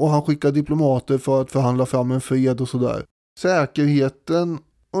 och han skickar diplomater för att förhandla fram en fred och sådär. Säkerheten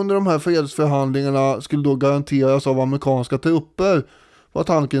under de här fredsförhandlingarna skulle då garanteras av amerikanska trupper, var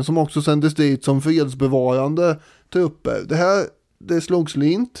tanken, som också sändes dit som fredsbevarande trupper. Det slogs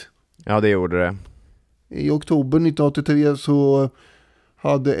slint. Ja, det gjorde det. I oktober 1983 så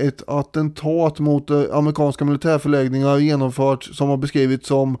hade ett attentat mot amerikanska militärförläggningar genomförts som har beskrivits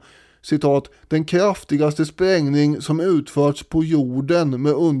som, citat, den kraftigaste sprängning som utförts på jorden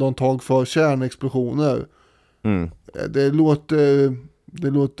med undantag för kärnexplosioner. Det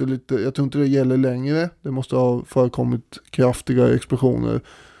låter lite, jag tror inte det gäller längre. Det måste ha förekommit kraftigare explosioner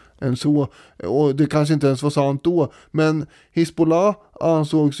än så. Och det kanske inte ens var sant då. Men Hezbollah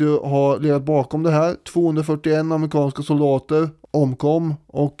ansågs ju ha legat bakom det här. 241 amerikanska soldater omkom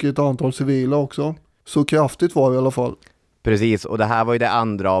och ett antal civila också. Så kraftigt var det i alla fall. Precis, och det här var ju det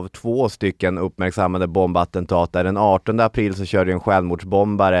andra av 2 stycken uppmärksammade bombattentat. Den 18 april så körde en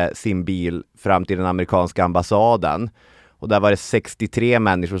självmordsbombare sin bil fram till den amerikanska ambassaden. Och där var det 63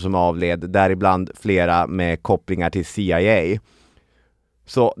 människor som avled, däribland flera med kopplingar till CIA.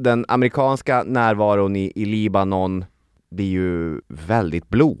 Så den amerikanska närvaron i Libanon blir ju väldigt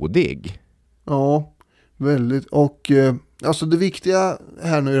blodig. Ja, väldigt. Och alltså det viktiga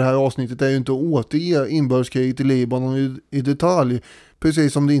här nu i det här avsnittet är ju inte att återge inbördeskriget i Libanon i detalj.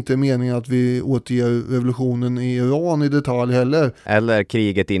 Precis som det inte är meningen att vi återger revolutionen i Iran i detalj heller. Eller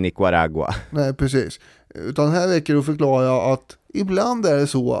kriget i Nicaragua. Nej, precis. Utan här räcker det att förklara att ibland är det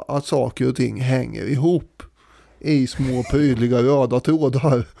så att saker och ting hänger ihop i små prydliga röda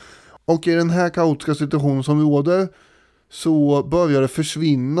trådar. Och i den här kaotiska situationen som råder så börjar det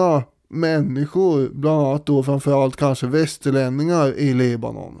försvinna människor, bland annat då framförallt kanske västerlänningar i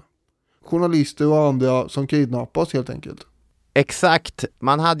Libanon. Journalister och andra som kidnappas helt enkelt. Exakt,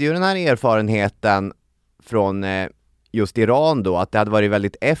 man hade ju den här erfarenheten från just Iran då, att det hade varit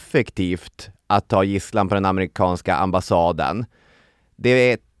väldigt effektivt att ta gisslan på den amerikanska ambassaden. Det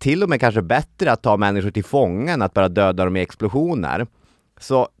är till och med kanske bättre att ta människor till fången att bara döda dem i explosioner.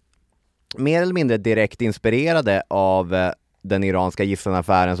 Så mer eller mindre direkt inspirerade av den iranska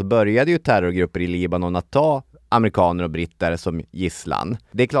gisslanaffären så började ju terrorgrupper i Libanon att ta amerikaner och britter som gisslan.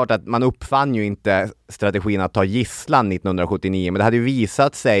 Det är klart att man uppfann ju inte strategin att ta gisslan 1979, men det hade ju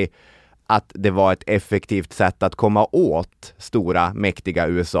visat sig att det var ett effektivt sätt att komma åt stora, mäktiga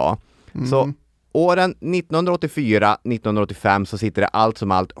USA. Så Åren 1984-1985 så sitter det allt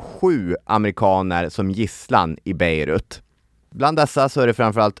som allt 7 amerikaner som gisslan i Beirut. Bland dessa så är det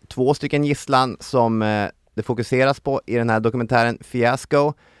framförallt 2 stycken gisslan som det fokuseras på i den här dokumentären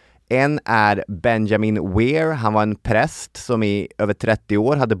Fiasco. En är Benjamin Weir, han var en präst som i över 30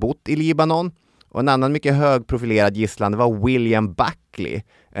 år hade bott i Libanon. Och en annan mycket högprofilerad gisslan var William Buckley,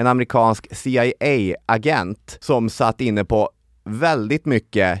 en amerikansk CIA-agent som satt inne på väldigt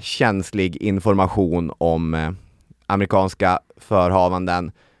mycket känslig information om amerikanska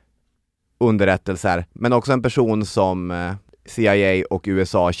förhavanden, underrättelser, men också en person som CIA och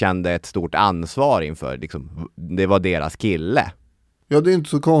USA kände ett stort ansvar inför. Liksom, det var deras kille. Ja, det är inte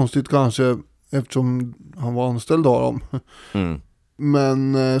så konstigt kanske eftersom han var anställd av dem. Mm.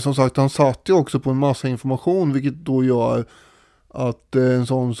 Men som sagt, han satt ju också på en massa information, vilket då gör att en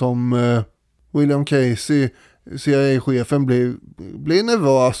sån som William Casey, CIA-chefen, blir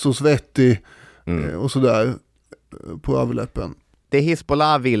nervös och svettig och sådär på överläppen. Det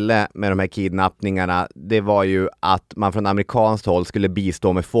Hizbollah ville med de här kidnappningarna, det var ju att man från amerikanskt håll skulle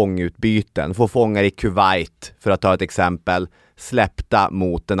bistå med fångutbyten. Få fångar i Kuwait, för att ta ett exempel, släppta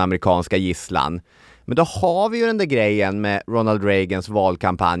mot den amerikanska gisslan. Men då har vi ju den där grejen med Ronald Reagans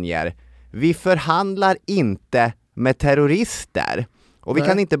valkampanjer. Vi förhandlar inte med terrorister. Och vi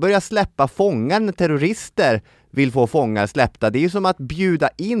kan inte börja släppa fångar när terrorister vill få fångar släppta. Det är ju som att bjuda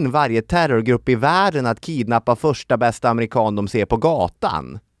in varje terrorgrupp i världen att kidnappa första bästa amerikan de ser på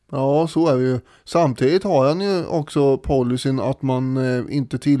gatan. Ja, så är det ju. Samtidigt har han ju också policyn att man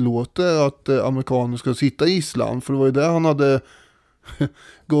inte tillåter att amerikaner ska sitta i gisslan. För det var ju det han hade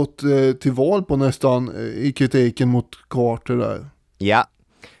gått till val på nästan i kritiken mot Carter där. Ja.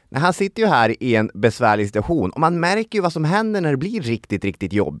 Han sitter ju här i en besvärlig situation och man märker ju vad som händer när det blir riktigt,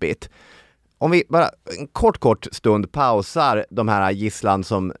 riktigt jobbigt. Om vi bara en kort stund pausar de här gisslan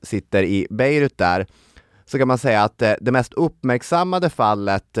som sitter i Beirut där, så kan man säga att det mest uppmärksammade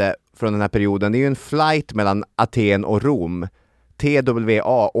fallet från den här perioden, det är ju en flight mellan Aten och Rom,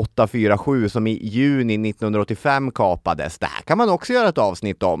 TWA 847, som i juni 1985 kapades. Det här kan man också göra ett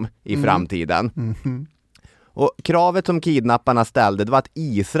avsnitt om i framtiden. Mm-hmm. Och kravet som kidnapparna ställde, det var att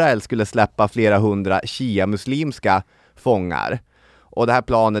Israel skulle släppa flera 100 shia-muslimska fångar. Och det här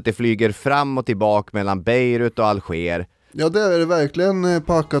planet, det flyger fram och tillbaka mellan Beirut och Alger. Ja, där är det verkligen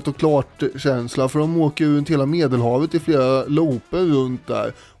packat och klart känsla, för de åker ju runt hela Medelhavet i flera looper runt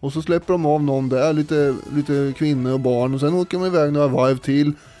där. Och så släpper de av någon där, lite kvinnor och barn, och sen åker de iväg några varv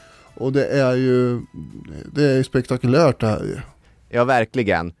till. Och det är spektakulärt det här. Ja,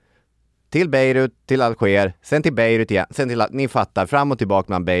 verkligen. Till Beirut, till Alger, sen till Beirut igen, sen till, ni fattar, fram och tillbaka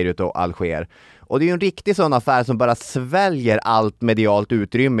mellan Beirut och Alger. Och det är ju en riktig sån affär som bara sväljer allt medialt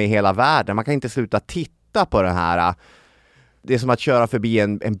utrymme i hela världen. Man kan inte sluta titta på den här. Det är som att köra förbi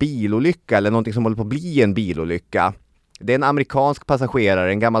en bilolycka eller någonting som håller på att bli en bilolycka. Det är en amerikansk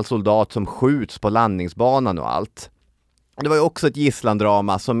passagerare, en gammal soldat som skjuts på landningsbanan och allt. Det var ju också ett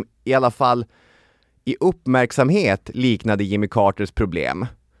gisslandrama som i alla fall i uppmärksamhet liknade Jimmy Carters problem.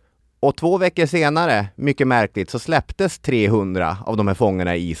 Och 2 veckor senare, mycket märkligt, så släpptes 300 av de här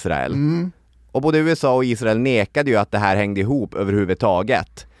fångarna i Israel. Och både USA och Israel nekade ju att det här hängde ihop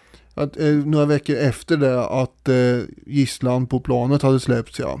överhuvudtaget. Att, några veckor efter det att gisslan på planet hade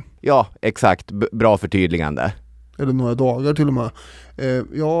släppts, ja. Ja, exakt. Bra förtydligande. Eller några dagar till och med.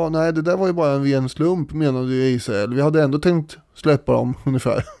 Det där var ju bara en ren slump, menade ju Israel. Vi hade ändå tänkt släppa dem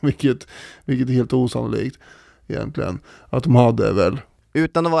ungefär, vilket är helt osannolikt egentligen. Att de hade väl.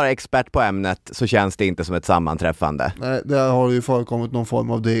 Utan att vara expert på ämnet så känns det inte som ett sammanträffande. Nej, där har det ju förekommit någon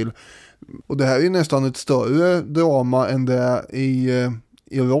form av deal. Och det här är ju nästan ett större drama än det i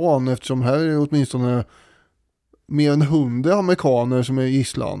Iran, eftersom här är det åtminstone mer än 100 amerikaner som är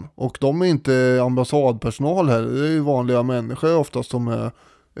gisslan. Och de är inte ambassadpersonal här, det är ju vanliga människor oftast som är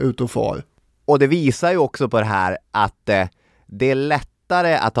ute och far. Och det visar ju också på det här att det är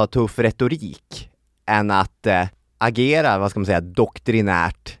lättare att ha tuff retorik än att agera,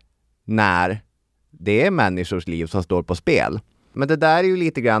 doktrinärt när det är människors liv som står på spel. Men det där är ju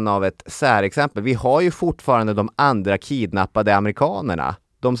lite grann av ett särexempel. Vi har ju fortfarande de andra kidnappade amerikanerna.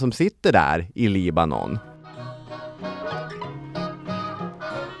 De som sitter där i Libanon.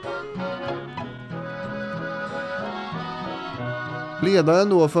 Ledaren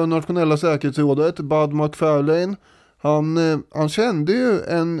då för nationella säkerhetsrådet, Bud McFarlane, han kände ju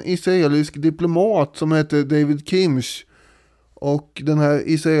en israelisk diplomat som hette David Kimch. Och den här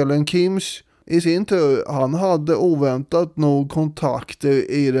israelen Kimch i sin tur, han hade oväntat nog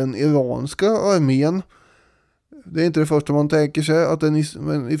kontakter i den iranska armén. Det är inte det första man tänker sig, att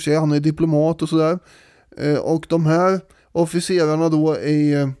men i och för sig han är diplomat och sådär. Och de här officerarna då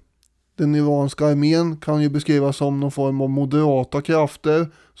i Den iranska armén kan ju beskrivas som någon form av moderata krafter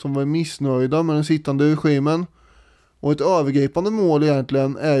som var missnöjda med den sittande regimen. Och ett övergripande mål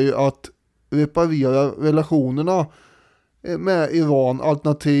egentligen är ju att reparera relationerna med Iran,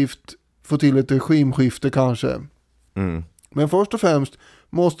 alternativt få till ett regimskifte kanske. Men först och främst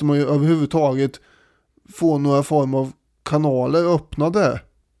måste man ju överhuvudtaget få några form av kanaler öppnade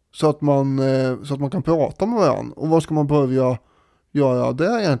så att man kan prata med varandra. Och vad ska man börja göra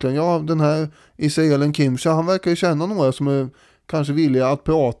där egentligen? Ja, den här Israelen Kimcha, han verkar ju känna några som är kanske villiga att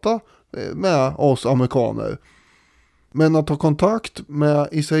prata med oss amerikaner. Men att ta kontakt med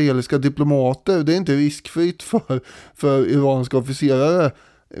israeliska diplomater, det är inte riskfritt för iranska officerare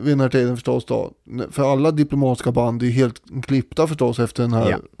vid den här tiden förstås då. För alla diplomatiska band är helt klippta förstås efter den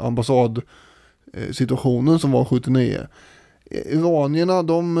här ambassadsituationen som var 79. Iranierna,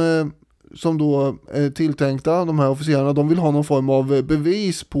 de som då är tilltänkta, de här officerarna, de vill ha någon form av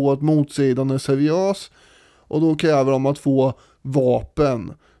bevis på att motsidan är seriös. Och då kräver de att få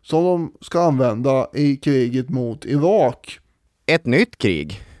vapen som de ska använda i kriget mot Irak. Ett nytt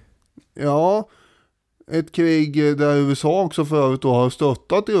krig? Ja, ett krig där USA också förut då har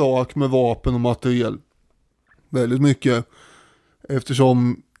stöttat Irak med vapen och materiel. Väldigt mycket.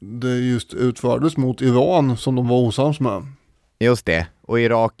 Eftersom det just utfördes mot Iran som de var osams med. Just det. Och i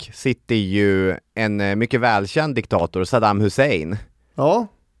Irak sitter ju en mycket välkänd diktator, Saddam Hussein. Ja,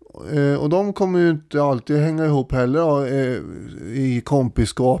 och de kommer ju inte alltid hänga ihop heller då, i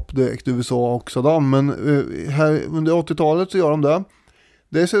kompiskap direkt USA och Saddam. Men här under 80-talet så gör de det.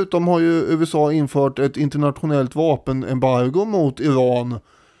 Dessutom har ju USA infört ett internationellt vapenembargo mot Iran.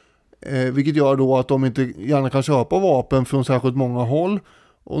 Vilket gör då att de inte gärna kan köpa vapen från särskilt många håll.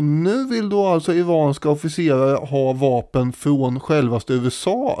 Och nu vill då alltså iranska officerare ha vapen från självaste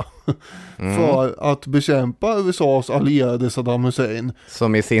USA för att bekämpa USAs allierade Saddam Hussein.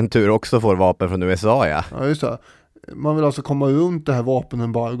 Som i sin tur också får vapen från USA, ja. Ja, just det. Man vill alltså komma runt det här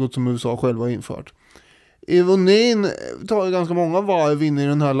vapenembargot som USA själva har infört. Ironin tar ju ganska många varv in i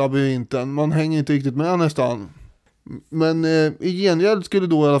den här labyrinten. Man hänger inte riktigt med nästan. Men i gengäld skulle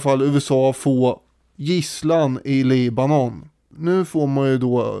då i alla fall USA få gisslan i Libanon. Nu får man ju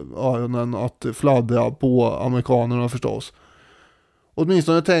då öronen att fladdra på amerikanerna förstås.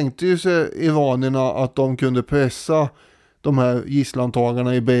 Åtminstone tänkte ju sig iranierna att de kunde pressa de här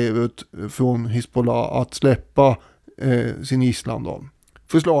gisslantagarna i Beirut från Hezbollah att släppa sin gisslan då.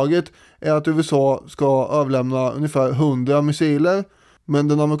 Förslaget är att USA ska överlämna ungefär 100 missiler, men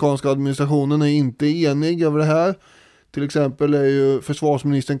den amerikanska administrationen är inte enig över det här. Till exempel är ju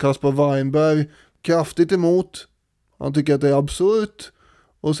försvarsministern Caspar Weinberg kraftigt emot. Han tycker att det är absurt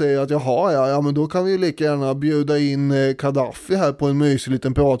och säger att ja, men då kan vi ju lika gärna bjuda in Gaddafi här på en mysig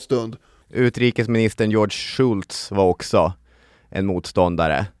liten pratstund. Utrikesministern George Shultz var också en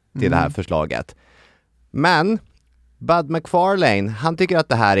motståndare till det här förslaget. Men Bud McFarlane, han tycker att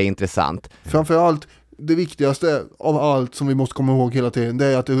det här är intressant. Framförallt, det viktigaste av allt som vi måste komma ihåg hela tiden, det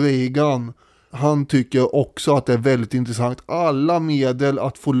är att Reagan, han tycker också att det är väldigt intressant. Alla medel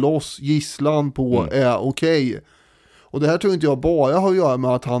att få loss gisslan på är okej. Och det här tror inte jag bara har att göra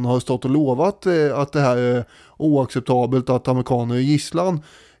med att han har stått och lovat att det här är oacceptabelt att amerikaner är gisslan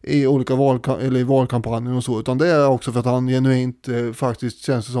i olika valkampanjer och så, utan det är också för att han genuint faktiskt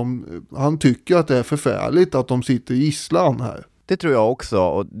känns som, han tycker att det är förfärligt att de sitter i gisslan här. Det tror jag också,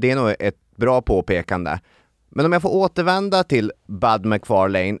 och det är nog ett bra påpekande. Men om jag får återvända till Bud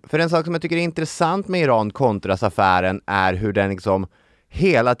McFarlane, för en sak som jag tycker är intressant med Iran-Contras-affären är hur den liksom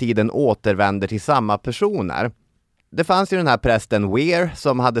hela tiden återvänder till samma personer. Det fanns ju den här prästen Weir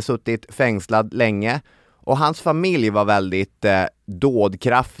som hade suttit fängslad länge, och hans familj var väldigt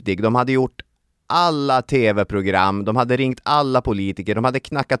dådkraftig. De hade gjort alla tv-program, de hade ringt alla politiker, de hade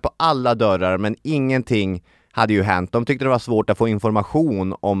knackat på alla dörrar, men ingenting hade ju hänt. De tyckte det var svårt att få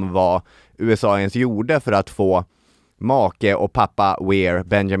information om vad USA ens gjorde för att få make och pappa Weir,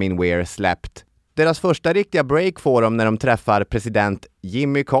 Benjamin Weir, släppt. Deras första riktiga break får de när de träffar president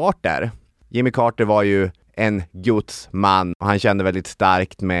Jimmy Carter. Jimmy Carter var ju en Guds man och han kände väldigt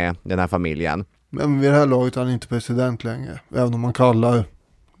starkt med den här familjen. Men vid det här laget är han inte president längre, även om man kallar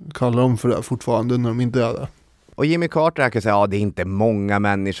dem för det fortfarande när de inte är det. Och Jimmy Carter kan säga, det är inte många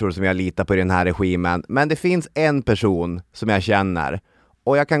människor som jag litar på i den här regimen, men det finns en person som jag känner,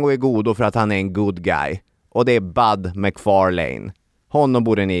 och jag kan gå i godo för att han är en good guy, och det är Bud McFarlane. Honom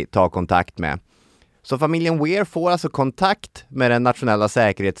borde ni ta kontakt med. Så familjen Weir får alltså kontakt med den nationella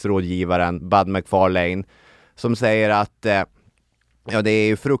säkerhetsrådgivaren Bud McFarlane, som säger att det är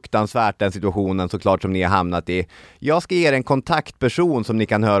ju fruktansvärt den situationen såklart som ni har hamnat i. Jag ska ge er en kontaktperson som ni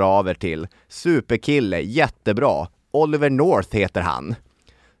kan höra av er till. Superkille, jättebra. Oliver North heter han.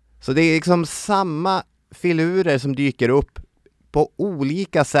 Så det är liksom samma filurer som dyker upp på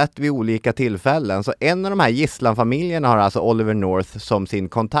olika sätt vid olika tillfällen. Så en av de här gisslanfamiljerna har alltså Oliver North som sin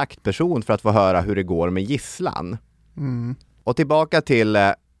kontaktperson för att få höra hur det går med gisslan. Mm. Och tillbaka till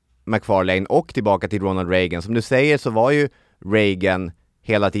McFarlane och tillbaka till Ronald Reagan. Som du säger så var ju Reagan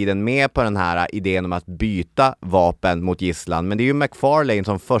hela tiden med på den här idén om att byta vapen mot gisslan. Men det är ju McFarlane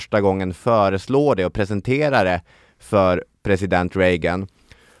som första gången föreslår det och presenterar det för president Reagan.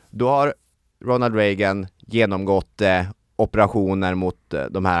 Då har Ronald Reagan genomgått operationer mot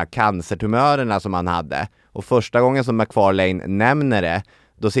de här cancertumörerna som han hade. Och första gången som McFarlane nämner det,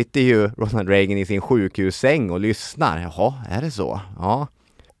 då sitter ju Ronald Reagan i sin sjukhussäng och lyssnar. Jaha, är det så? Ja.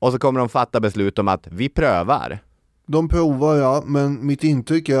 Och så kommer de fatta beslut om att vi prövar. De provar, ja, men mitt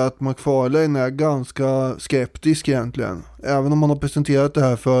intryck är att McFarlane är ganska skeptisk egentligen. Även om man har presenterat det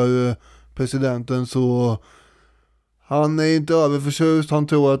här för presidenten så han är inte överförtjust. Han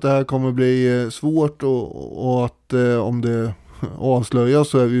tror att det här kommer bli svårt och att om det avslöjas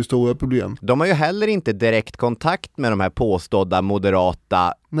så är det ju stora problem. De har ju heller inte direkt kontakt med de här påstådda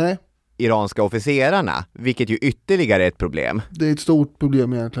moderata iranska officerarna, vilket ju ytterligare är ett problem. Det är ett stort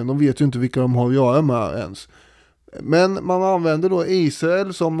problem egentligen. De vet ju inte vilka de har att göra med ens. Men man använder då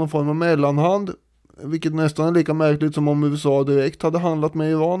Israel som någon form av mellanhand, vilket nästan är lika märkligt som om USA direkt hade handlat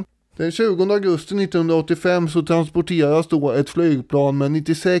med Iran. Den 20 augusti 1985 så transporteras då ett flygplan med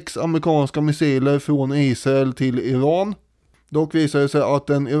 96 amerikanska missiler från Israel till Iran. Dock visar det sig att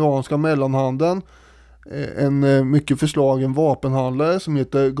den iranska mellanhanden, en mycket förslagen vapenhandlare som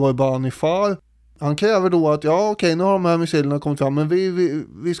heter Gorbani Far, han kräver då att nu har de här missilerna kommit fram, men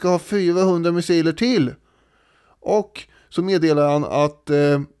vi ska ha 400 missiler till. Och så meddelar han att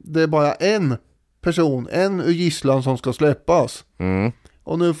det är bara en ur gisslan som ska släppas. Mm.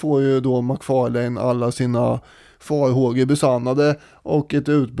 Och nu får ju då McFarlane alla sina farhågor besannade och ett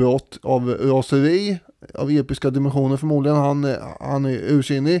utbrott av raseri av episka dimensioner förmodligen. Han är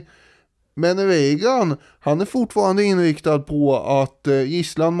ursinnig. Men Reagan, han är fortfarande inriktad på att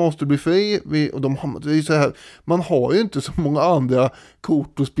gisslan måste bli fri. Det är så här, man har ju inte så många andra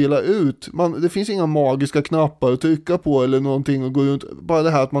kort att spela ut. Det finns inga magiska knappar att trycka på eller någonting och gå runt. Bara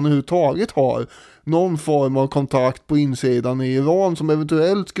det här att man överhuvudtaget har någon form av kontakt på insidan i Iran som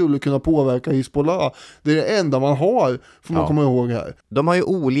eventuellt skulle kunna påverka Hezbollah. Det är det enda man har, får man komma ihåg här. De har ju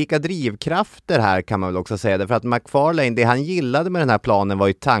olika drivkrafter här, kan man väl också säga. Därför att McFarlane, det han gillade med den här planen var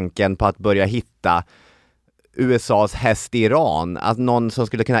ju tanken på att börja hitta USAs häst i Iran. Att någon som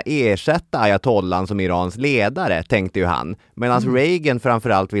skulle kunna ersätta Ayatollah som Irans ledare, tänkte ju han. Medan Reagan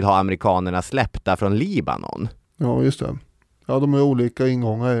framförallt vill ha amerikanerna släppta från Libanon. Ja, just det. Ja, de är olika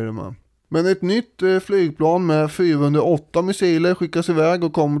ingångar i det med. Men ett nytt flygplan med 408 missiler skickas iväg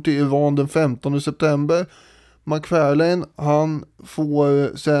och kommer till Iran den 15 september. McFarlane, han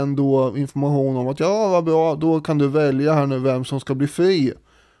får sen då information om att vad bra, då kan du välja här nu vem som ska bli fri.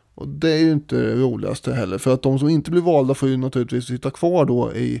 Och det är ju inte det roligaste heller, för att de som inte blir valda får ju naturligtvis sitta kvar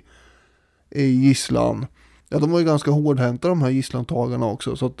då i gisslan. Ja, de var ju ganska hårdhänta de här gisslantagarna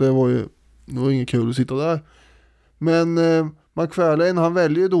också, så att det var inget kul att sitta där. Men McFarlane, han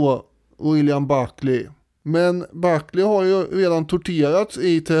väljer då William Buckley. Men Buckley har ju redan torterats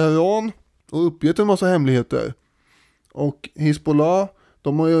i Teheran och uppgett en massa hemligheter. Och Hezbollah,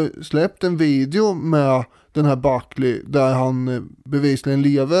 de har ju släppt en video med den här Buckley där han bevisligen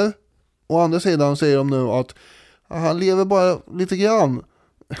lever. Å andra sidan säger de nu att han lever bara lite grann.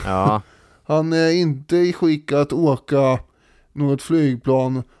 Ja. Han är inte i skick att åka något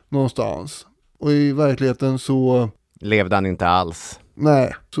flygplan någonstans. Och i verkligheten så levde han inte alls.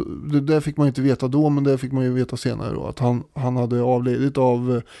 Nej, så det fick man inte veta då, men det fick man ju veta senare då. Att han hade avlidit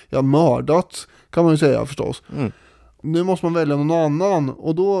av, mördats kan man ju säga förstås. Mm. Nu måste man välja någon annan.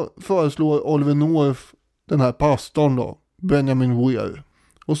 Och då föreslår Oliver North den här pastorn då, Benjamin Weir.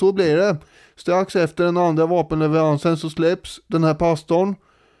 Och så blir det. Strax efter den andra vapenleveransen så släpps den här pastorn.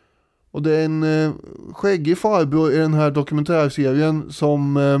 Och det är en skäggig farbror i den här dokumentärserien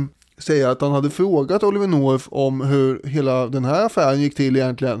som säger att han hade frågat Oliver North om hur hela den här affären gick till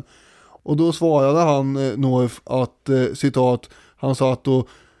egentligen. Och då svarade han North att, citat, han satt och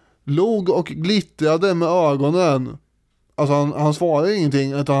log och glittrade med ögonen. Alltså han svarade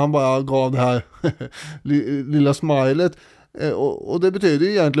ingenting, utan han bara gav det här lilla smilet. Och det betyder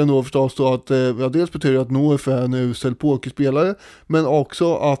ju egentligen då förstås då att dels betyder det att North är en usel pokerspelare, men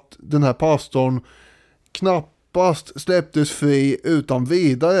också att den här pastorn knappast släpptes fri utan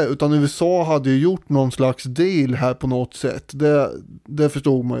vidare, utan USA hade ju gjort någon slags deal här på något sätt. Det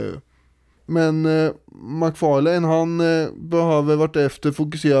förstod man ju. Men McFarlane, han behöver vartefter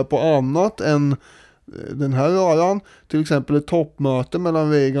fokusera på annat än den här röran. Till exempel ett toppmöte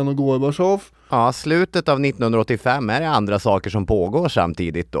mellan Reagan och Gorbachev. Ja, slutet av 1985 är det andra saker som pågår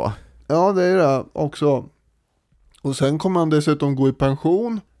samtidigt då. Ja, det är det också. Och sen kommer han dessutom gå i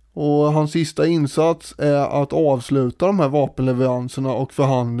pension. Och hans sista insats är att avsluta de här vapenleveranserna och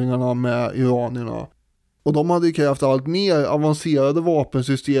förhandlingarna med iranierna. Och de hade ju krävt allt mer avancerade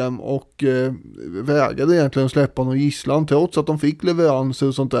vapensystem och vägrade egentligen släppa någon gisslan trots att de fick leveranser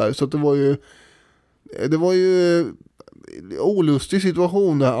och sånt där. Så att det var ju olustig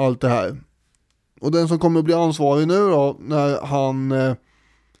situation där, allt det här. Och den som kommer att bli ansvarig nu då när han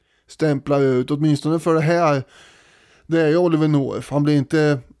stämplar ut, åtminstone för det här, det är ju Oliver North. Han blir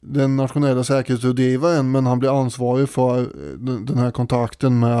inte den nationella säkerhetsrådgivaren, men han blir ansvarig för den här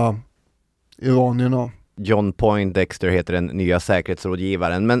kontakten med iranierna. John Poindexter heter den nya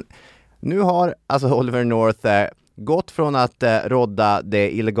säkerhetsrådgivaren. Men nu har alltså Oliver North gått från att rodda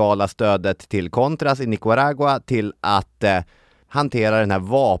det illegala stödet till Contras i Nicaragua till att hantera den här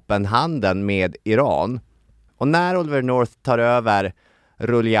vapenhandeln med Iran. Och när Oliver North tar över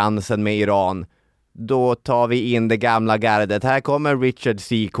rulliansen med Iran, då tar vi in det gamla gardet. Här kommer Richard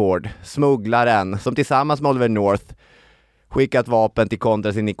Secord, smugglaren, som tillsammans med Oliver North skickat vapen till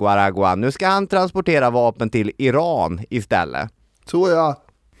Contras i Nicaragua. Nu ska han transportera vapen till Iran istället. Så ja.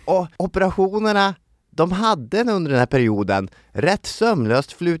 Och operationerna, de hade under den här perioden rätt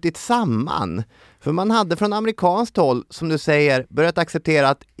sömlöst flutit samman. För man hade från amerikanskt håll, som du säger, börjat acceptera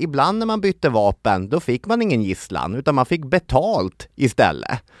att ibland när man bytte vapen, då fick man ingen gisslan, utan man fick betalt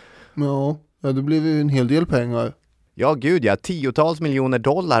istället. Ja, det blev ju en hel del pengar. Ja, gud ja, $10-tals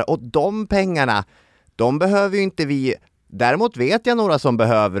miljoner. Och de pengarna, de behöver ju inte vi. Däremot vet jag några som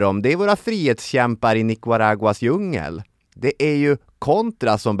behöver dem. Det är våra frihetskämpar i Nicaraguas djungel. Det är ju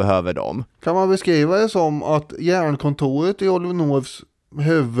Contras som behöver dem. Kan man beskriva det som att järnkontoret i Oliver Norths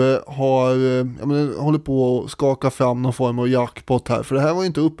huvud håller på att skaka fram någon form av jackpot här? För det här var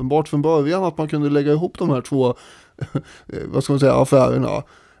inte uppenbart från början att man kunde lägga ihop de här två affärerna.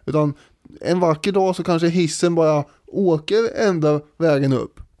 Utan en vacker dag så kanske hissen bara åker ända vägen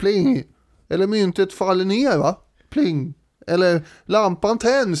upp. Pling! Eller myntet faller ner, va? Pling! Eller lampan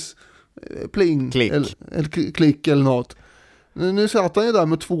tänds. Pling! Klick. Eller klick eller något. Nu satt han ju där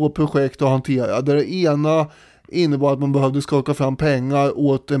med 2 projekt att hantera. Där det ena innebar att man behövde skaka fram pengar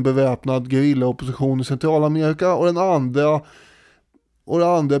åt en beväpnad gerillaopposition i Centralamerika. Och det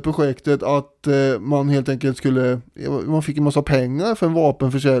andra projektet att man helt enkelt man fick en massa pengar för en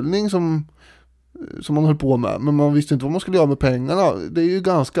vapenförsäljning som man höll på med. Men man visste inte vad man skulle göra med pengarna. Det är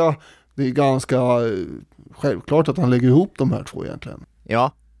ganska självklart att han lägger ihop de här två egentligen.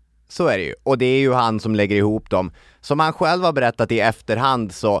 Ja, så är det ju. Och det är ju han som lägger ihop dem. Som han själv har berättat i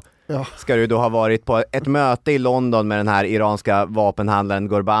efterhand så ska du då ha varit på ett möte i London med den här iranska vapenhandlaren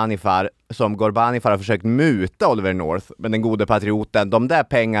Ghorbanifar, som Ghorbanifar har försökt muta Oliver North. Men den gode patrioten, de där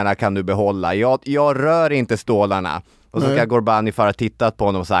pengarna kan du behålla. Jag rör inte stålarna. Och så ska Ghorbanifar ha tittat på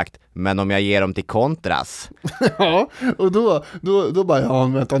honom och sagt, men om jag ger dem till Contras. Ja, och då bara,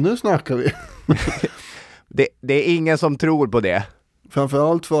 vänta, nu snackar vi. Det är ingen som tror på det.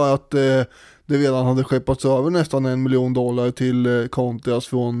 Framförallt för att det redan hade skeppats över nästan $1 miljon till Contras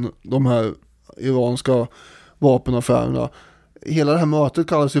från de här iranska vapenaffärerna. Hela det här mötet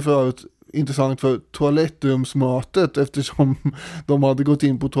kallas ju förut intressant för toalettrumsmötet, eftersom de hade gått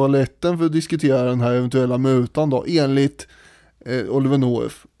in på toaletten för att diskutera den här eventuella mutan då, enligt Oliver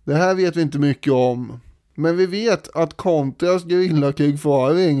North. Det här vet vi inte mycket om, men vi vet att Contras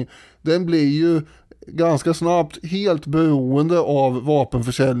gerillakrigföring, den blir ju ganska snabbt helt beroende av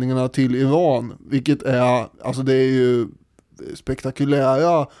vapenförsäljningarna till Iran, vilket är, alltså det är ju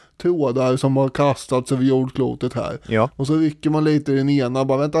spektakulära trådar som har kastats över jordklotet här. Ja. Och så rycker man lite i den ena,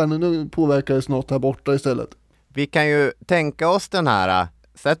 bara vänta, nu påverkar det snart här borta istället. Vi kan ju tänka oss den här,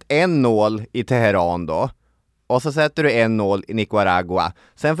 sätt en nål i Teheran då, och så sätter du en nål i Nicaragua.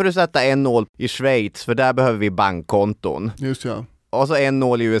 Sen får du sätta en nål i Schweiz, för där behöver vi bankkonton. Just ja. Och så en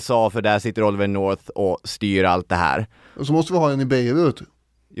nål i USA, för där sitter Oliver North och styr allt det här. Och så måste vi ha en i Beirut.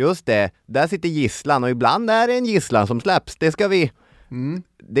 Just det, där sitter gisslan, och ibland är det en gisslan som släpps. Det ska vi...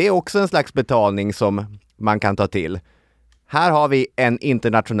 Det är också en slags betalning som man kan ta till. Här har vi en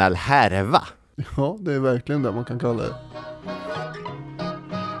internationell härva. Ja, det är verkligen det man kan kalla det.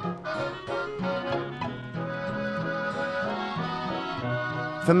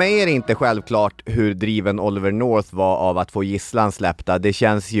 För mig är det inte självklart hur driven Oliver North var av att få gisslan släppta. Det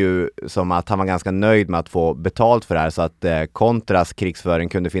känns ju som att han var ganska nöjd med att få betalt för det här, så att Contras krigsföring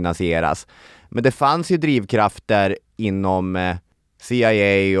kunde finansieras. Men det fanns ju drivkrafter inom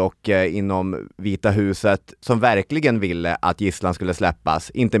CIA och inom Vita huset som verkligen ville att gisslan skulle släppas.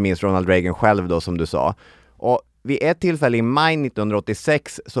 Inte minst Ronald Reagan själv då, som du sa. Och vid ett tillfälle i maj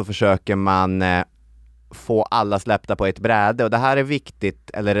 1986 så försöker man få alla släppta på ett bräde. Och det här är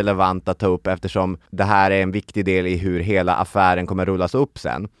viktigt eller relevant att ta upp eftersom det här är en viktig del i hur hela affären kommer rullas upp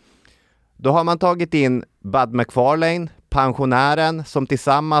sen. Då har man tagit in Bud McFarlane, pensionären som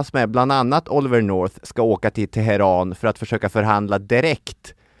tillsammans med bland annat Oliver North ska åka till Teheran för att försöka förhandla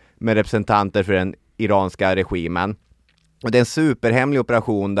direkt med representanter för den iranska regimen. Och det är en superhemlig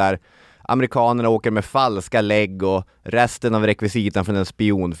operation där amerikanerna åker med falska lägg och resten av rekvisitan från en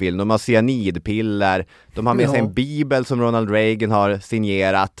spionfilm. De har cyanidpiller, de har med sig en bibel som Ronald Reagan har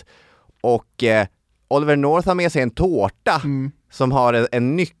signerat och Oliver North har med sig en tårta som har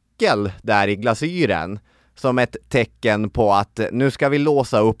en nyckel där i glasyren som ett tecken på att nu ska vi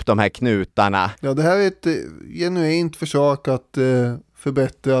låsa upp de här knutarna. Ja, det här är ett genuint försök att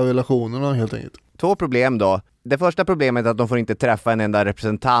förbättra relationerna helt enkelt. 2 problem då. Det första problemet är att de får inte träffa en enda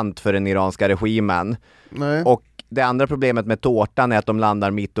representant för den iranska regimen. Nej. Och det andra problemet med tårtan är att de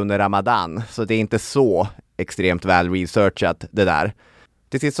landar mitt under Ramadan. Så det är inte så extremt väl researchat det där.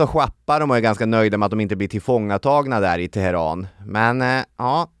 Till sist så schappar de och är ganska nöjda med att de inte blir tillfångatagna där i Teheran. Men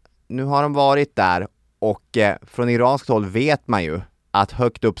ja, nu har de varit där. Och från iranskt håll vet man ju att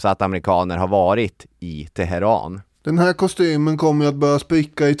högt uppsatta amerikaner har varit i Teheran. Den här kostymen kommer att börja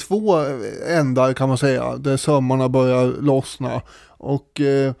spricka i 2 ändar kan man säga. Där sömmarna börjar lossna. Och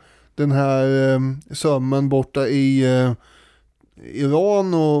den här sömmen borta i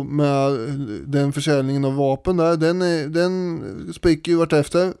Iran och med den försäljningen av vapen där. Den spricker ju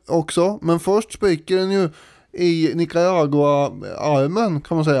vartefter också. Men först spricker den ju i Nicaragua-armen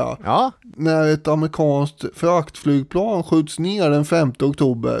kan man säga. Ja. När ett amerikanskt fraktflygplan skjuts ner den 5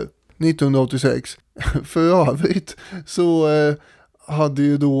 oktober 1986. För övrigt så hade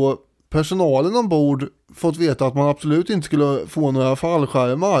ju då personalen ombord fått veta att man absolut inte skulle få några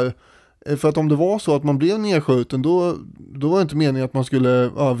fallskärmar. För att om det var så att man blev nedskjuten då var det inte meningen att man skulle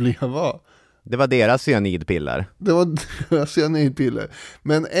överleva. Det var deras cyanidpiller. Det var deras cyanidpiller.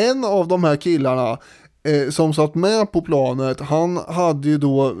 Men en av de här killarna som satt med på planet, han hade ju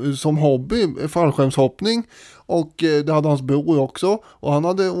då som hobby fallskärmshoppning och det hade hans bror också och han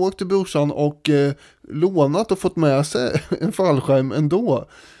hade åkt till brorsan och lånat och fått med sig en fallskärm ändå.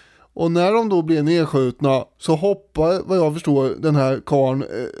 Och när de då blev nedskjutna så hoppar, vad jag förstår, den här karln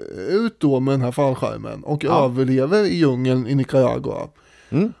ut då med den här fallskärmen och överlever i djungeln i Nicaragua.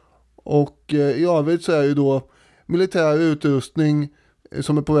 Och i övrigt så är ju då militär utrustning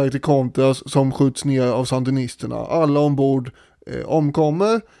som är på väg till Contras som skjuts ner av sandinisterna. Alla ombord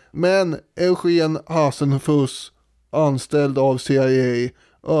omkommer, men Eugene Hasenfuss, anställd av CIA,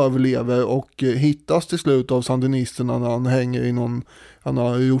 överlever och hittas till slut av sandinisterna när han hänger i han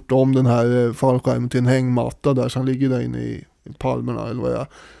har gjort om den här fallskärmen till en hängmatta där, så han ligger där inne i palmerna eller vad det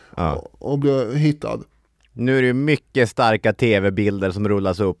är, och blir hittad. Nu är det mycket starka tv-bilder som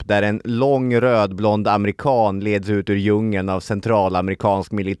rullas upp där en lång rödblond amerikan leds ut ur djungeln av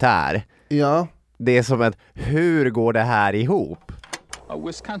centralamerikansk militär. Ja. Det är som ett, hur går det här ihop? A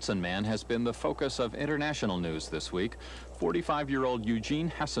Wisconsin man has been the focus of international news this week. 45-year-old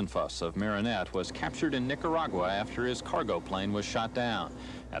Eugene Hasenfuss of Marinette was captured in Nicaragua after his cargo plane was shot down.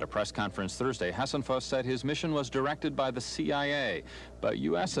 At a press conference Thursday, Hasenfuss said his mission was directed by the CIA, but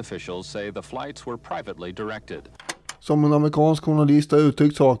U.S. officials say the flights were privately directed. Som en amerikansk journalist har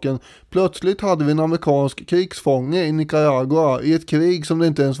uttryckt saken, plötsligt hade vi en amerikansk krigsfånge i Nicaragua i ett krig som det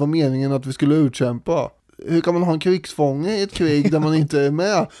inte ens var meningen att vi skulle utkämpa. Hur kan man ha en krigsfånge i ett krig där man inte är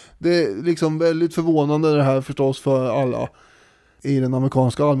med? Det är liksom väldigt förvånande det här förstås för alla i den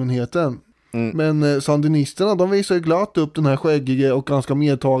amerikanska allmänheten. Men sandinisterna, de visar ju glatt upp den här skäggige och ganska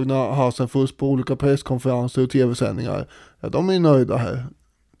medtagna Hasenfuss på olika presskonferenser och tv-sändningar. Ja, de är nöjda här.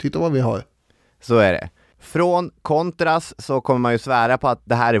 Titta vad vi har. Så är det. Från Contras så kommer man ju svära på att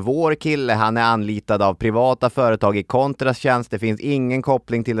det här är vår kille. Han är anlitad av privata företag i Contras tjänst. Det finns ingen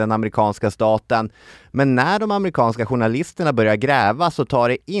koppling till den amerikanska staten. Men när de amerikanska journalisterna börjar gräva så tar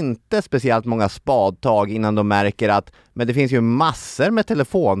det inte speciellt många spadtag innan de märker att men det finns ju massor med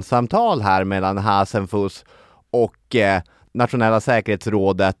telefonsamtal här mellan Hasenfuss och Nationella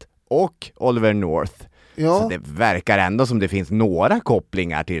säkerhetsrådet och Oliver North. Ja. Så det verkar ändå som det finns några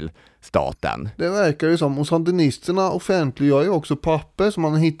kopplingar till staten. Det verkar ju som. Och sandinisterna offentliggör ju också papper som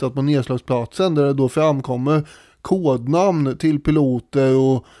man har hittat på nedslagsplatsen där det då framkommer kodnamn till piloter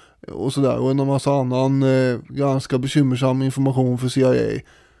och sådär. Och en massa annan ganska bekymmersam information för CIA.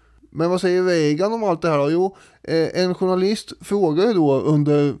 Men vad säger Reagan om allt det här då? Jo, en journalist frågade då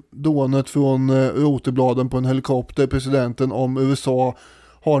under dånet från roterbladen på en helikopter presidenten om USA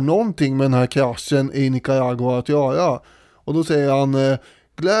har någonting med den här kraschen i Nicaragua att göra. Och då säger han,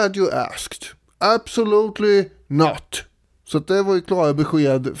 glad you asked. Absolutely not. Så det var ju klara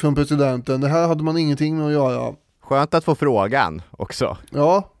besked från presidenten. Det här hade man ingenting med att göra. Skönt att få frågan också.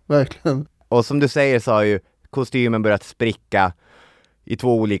 Ja, verkligen. Och som du säger så har ju kostymen börjat spricka i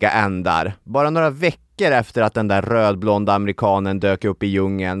 2 olika ändar. Bara några veckor efter att den där rödblonda amerikanen dök upp i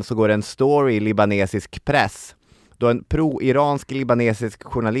djungeln så går en story i libanesisk press. Då en pro-iransk libanesisk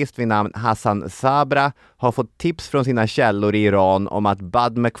journalist vid namn Hassan Sabra har fått tips från sina källor i Iran om att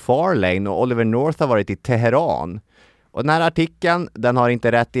Bud McFarlane och Oliver North har varit i Teheran. Och den här artikeln, den har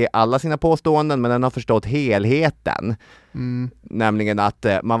inte rätt i alla sina påståenden, men den har förstått helheten. Nämligen att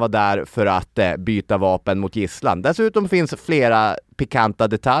man var där för att byta vapen mot gisslan. Dessutom finns flera pikanta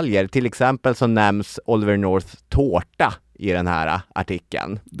detaljer. Till exempel så nämns Oliver Norths tårta i den här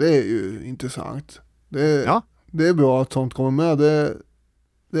artikeln. Det är ju intressant. Det är bra att sånt kommer med.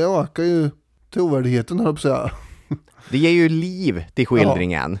 Det ökar ju trovärdigheten, höll jag på att säga. Det ger ju liv till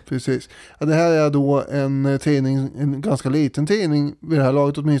skildringen. Ja, precis. Ja, det här är då en tidning, en ganska liten tidning vid det här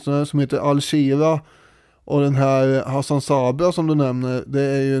laget åtminstone, som heter Al-Shira. Och den här Hassan Sabra som du nämner, det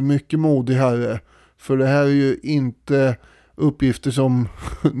är ju en mycket modig herre. För det här är ju inte uppgifter som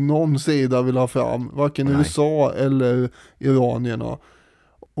någon sida vill ha fram. Varken USA eller iranierna.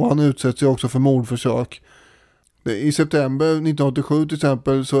 Och han utsätts ju också för mordförsök. I september 1987 till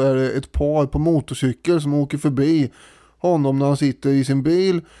exempel så är det ett par på motorcykel som åker förbi honom när han sitter i sin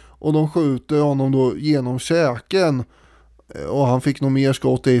bil och de skjuter honom då genom käken och han fick nog mer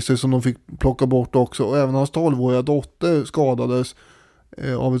skott i sig som de fick plocka bort också, och även hans 12-åriga dotter skadades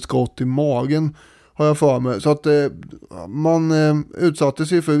av ett skott i magen, har jag för mig. Så att man utsatte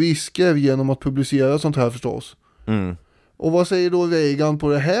sig för risker genom att publicera sånt här förstås. Och vad säger då Reagan på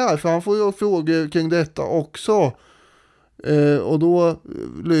det här? För han får ju frågor kring detta också. Och då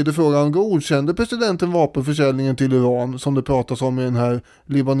lyder frågan, godkände presidenten vapenförsäljningen till Iran som det pratas om i den här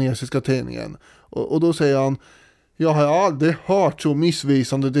libanesiska tidningen? Och då säger han, jag har aldrig hört så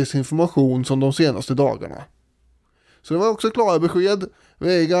missvisande desinformation som de senaste dagarna. Så det var också klara besked.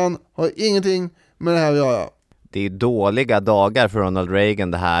 Reagan har ingenting med det här att göra. Det är dåliga dagar för Ronald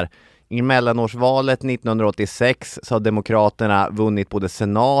Reagan det här. I mellanårsvalet 1986 så har demokraterna vunnit både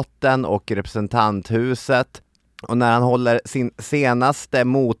senaten och representanthuset. Och när han håller sin senaste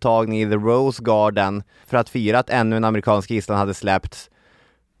mottagning i The Rose Garden för att fira att ännu en amerikansk gisslan hade släppts,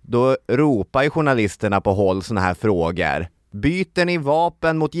 då ropar ju journalisterna på håll såna här frågor. Byter ni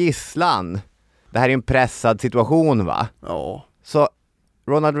vapen mot gisslan? Det här är en pressad situation, va? Ja. Så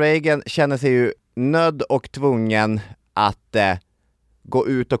Ronald Reagan känner sig ju nödd och tvungen att gå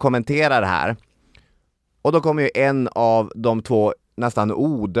ut och kommentera det här. Och då kommer ju en av de 2 nästan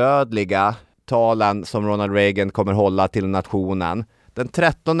odödliga talen som Ronald Reagan kommer hålla till nationen. Den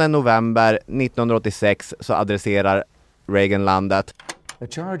 13 november 1986 så adresserar Reagan landet. A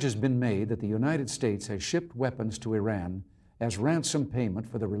charge has been made that the United States has shipped weapons to Iran as ransom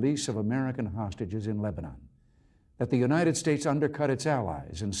payment for the release of American hostages in Lebanon. That the United States undercut its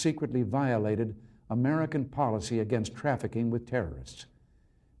allies and secretly violated American policy against trafficking with terrorists.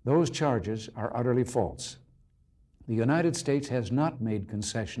 Those charges are utterly false. The United States has not made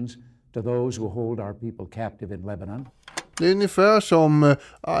concessions to those who hold our people captive in Lebanon. Det är ungefär som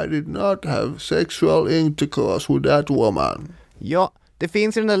I did not have sexual intercourse with that woman. Ja, det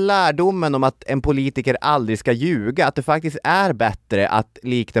finns ju den där lärdomen om att en politiker aldrig ska ljuga, att det faktiskt är bättre att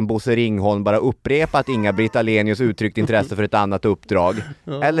likt en Bosse Ringholm bara upprepa att Inga-Britt Ahlenius uttryckt intresse för ett annat uppdrag.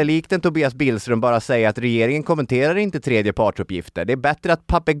 Ja. Eller likt en Tobias Billström bara säga att regeringen kommenterar inte tredjepartsuppgifter. Det är bättre att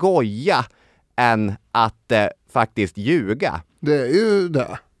papegoja än att faktiskt ljuga. Det är ju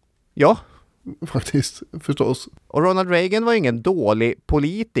det. Ja. Faktiskt, förstås. Och Ronald Reagan var ingen dålig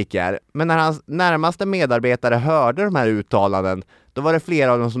politiker, men när hans närmaste medarbetare hörde de här uttalanden, då var det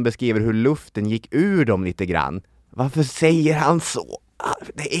flera av dem som beskriver hur luften gick ur dem lite grann. Varför säger han så?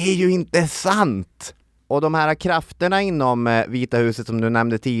 Det är ju inte sant! Och de här krafterna inom Vita huset som du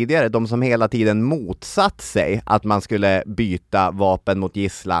nämnde tidigare, de som hela tiden motsatt sig att man skulle byta vapen mot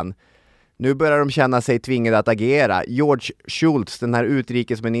gisslan, nu börjar de känna sig tvingade att agera. George Shultz, den här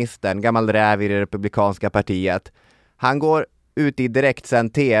utrikesministern, gammal räv i det republikanska partiet, han går ut i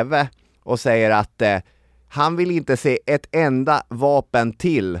direktsänd tv och säger att han vill inte se ett enda vapen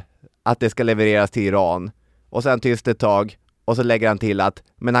till att det ska levereras till Iran. Och sen tyst ett tag och så lägger han till att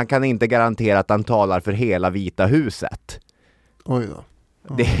men han kan inte garantera att han talar för hela Vita huset. Oj då.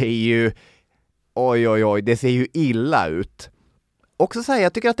 Det är ju oj, det ser ju illa ut. också säga,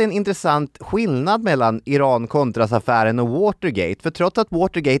 jag tycker att det är en intressant skillnad mellan Iran-Contras-affären och Watergate. För trots att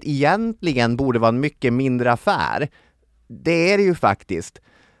Watergate egentligen borde vara en mycket mindre affär, det är det ju faktiskt,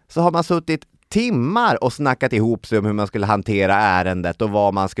 så har man suttit timmar och snackat ihop sig om hur man skulle hantera ärendet och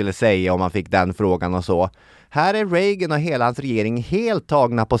vad man skulle säga om man fick den frågan och så. Här är Reagan och hela hans regering helt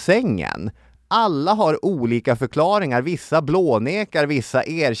tagna på sängen. Alla har olika förklaringar, vissa blånekar, vissa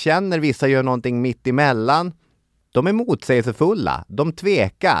erkänner, vissa gör någonting mitt emellan. De är motsägelsefulla, de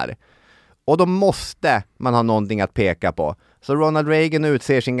tvekar. Och då måste man ha någonting att peka på. Så Ronald Reagan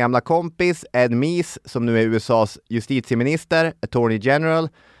utser sin gamla kompis Ed Meese, som nu är USAs justitieminister, Attorney General.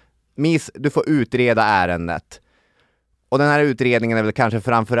 Meese, du får utreda ärendet. Och den här utredningen är väl kanske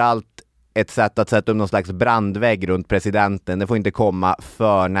framförallt ett sätt att sätta upp någon slags brandvägg runt presidenten. Det får inte komma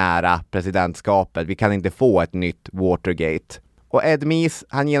för nära presidentskapet. Vi kan inte få ett nytt Watergate. Och Ed Meese,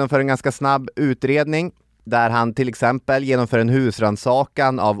 han genomför en ganska snabb utredning där han till exempel genomför en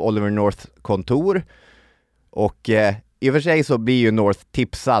husrannsakan av Oliver Norths kontor. Och i och för sig så blir ju North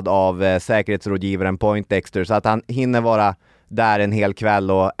tipsad av säkerhetsrådgivaren Poindexter, så att han hinner vara där en hel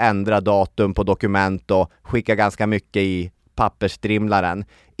kväll och ändra datum på dokument och skicka ganska mycket i pappersstrimlaren.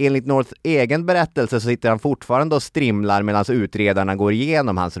 Enligt Norths egen berättelse så sitter han fortfarande och strimlar medan utredarna går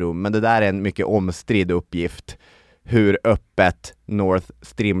igenom hans rum, men det där är en mycket omstridd uppgift, hur öppet North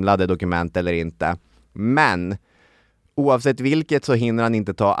strimlade dokument eller inte. Men oavsett vilket så hinner han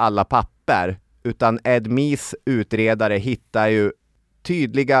inte ta alla papper, utan Ed Meese utredare hittar ju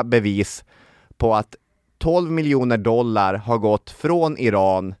tydliga bevis på att $12 miljoner har gått från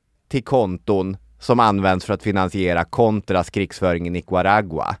Iran till konton som används för att finansiera Contras krigsföring i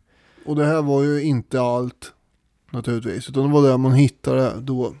Nicaragua. Och det här var ju inte allt naturligtvis, utan det var det man hittade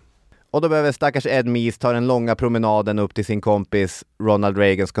då. Och då behöver stackars Ed Meese ta den långa promenaden upp till sin kompis Ronald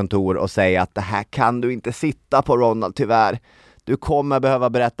Reagans kontor och säga att det här kan du inte sitta på, Ronald, tyvärr. Du kommer behöva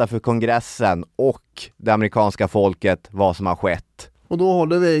berätta för kongressen och det amerikanska folket vad som har skett. Och då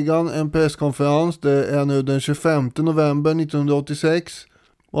håller Reagan en presskonferens, det är nu den 25 november 1986.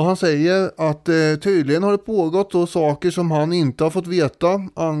 Och han säger att tydligen har det pågått då saker som han inte har fått veta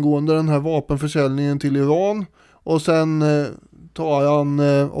angående den här vapenförsäljningen till Iran. Och sen tar han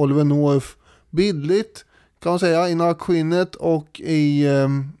Oliver North bildligt, kan man säga, i nackskinnet och i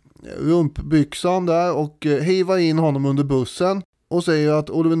rumpbyxan där och hivar in honom under bussen och säger att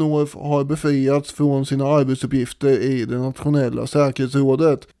Oliver North har befriats från sina arbetsuppgifter i det nationella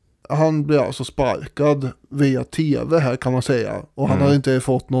säkerhetsrådet. Han blir alltså sparkad via tv här, kan man säga. Och han har inte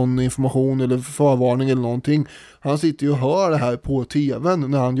fått någon information eller förvarning eller någonting. Han sitter ju och hör det här på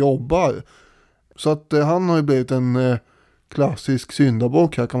tvn när han jobbar. Så att han har ju blivit en klassisk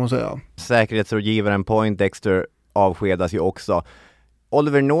syndabock här, kan man säga. Säkerhetsrådgivaren Poindexter avskedas ju också.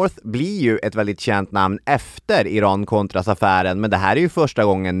 Oliver North blir ju ett väldigt känt namn efter Iran-Contras-affären, men det här är ju första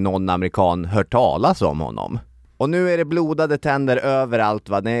gången någon amerikan hört talas om honom. Och nu är det blodade tänder överallt,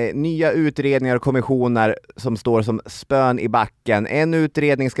 va? Det är nya utredningar och kommissioner som står som spön i backen. En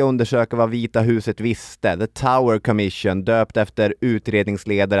utredning ska undersöka vad Vita huset visste, The Tower Commission, döpt efter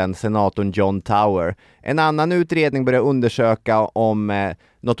utredningsledaren senatorn John Tower. En annan utredning börjar undersöka om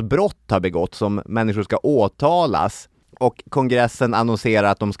något brott har begått som människor ska åtalas. Och kongressen annonserar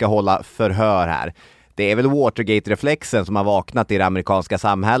att de ska hålla förhör här. Det är väl Watergate-reflexen som har vaknat i det amerikanska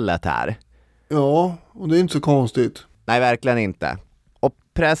samhället här. Ja, och det är inte så konstigt. Nej, verkligen inte. Och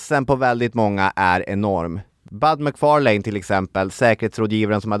pressen på väldigt många är enorm. Bud McFarlane till exempel,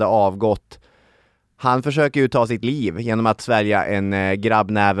 säkerhetsrådgivaren som hade avgått, han försöker ju ta sitt liv genom att svälja en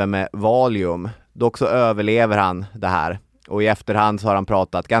grabbnäve med Valium. Dock så överlever han det här. Och i efterhand så har han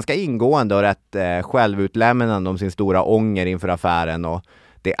pratat ganska ingående och rätt självutlämnande om sin stora ånger inför affären och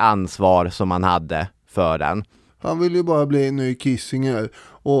det ansvar som han hade för den. Han ville ju bara bli en ny Kissinger.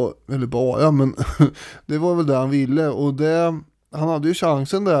 Eller bara, men det var väl det han ville. Och han hade ju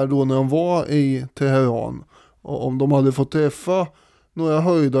chansen där då när de var i Teheran. Och om de hade fått träffa några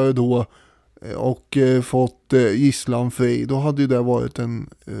höjdare då och fått gisslan fri, då hade ju det varit en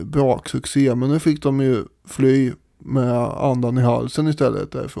bra succé. Men nu fick de ju fly med andan i halsen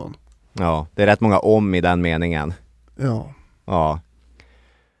istället därifrån. Ja, det är rätt många om i den meningen. Ja.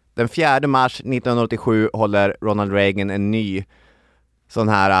 Den 4 mars 1987 håller Ronald Reagan en ny sån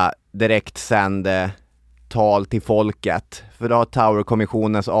här direktsänd tal till folket. För då har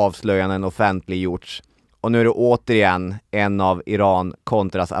Tower-kommissionens avslöjanden offentliggjorts. Och nu är det återigen en av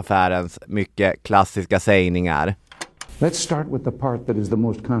Iran-Contras-affärens mycket klassiska sägningar. Let's start with the part that is the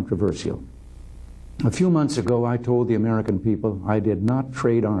most controversial. A few months ago, I told the American people I did not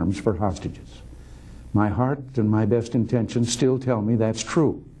trade arms for hostages. My heart and my best intentions still tell me that's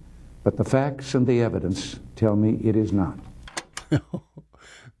true. But the facts and the evidence tell me it is not.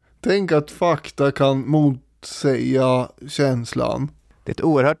 Tänk att fakta kan motsäga känslan. Det är ett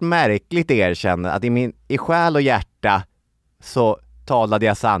oerhört märkligt erkännande att i själ och hjärta så talade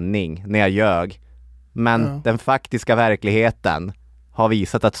jag sanning när jag ljög. Men den faktiska verkligheten har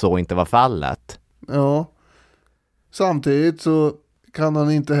visat att så inte var fallet. Ja. Samtidigt så kan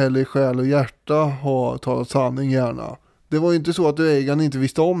han inte heller i själ och hjärta ha talat sanning gärna. Det var ju inte så att Reagan inte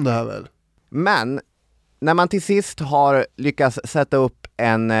visste om det här väl? Men när man till sist har lyckats sätta upp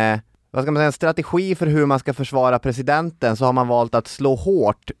en strategi för hur man ska försvara presidenten, så har man valt att slå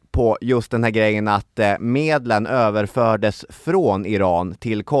hårt på just den här grejen att medlen överfördes från Iran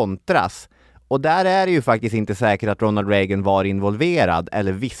till Contras. Och där är det ju faktiskt inte säkert att Ronald Reagan var involverad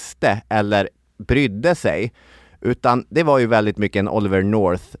eller visste eller brydde sig. Utan det var ju väldigt mycket en Oliver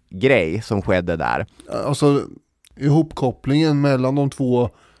North-grej som skedde där. Alltså ihopkopplingen mellan de två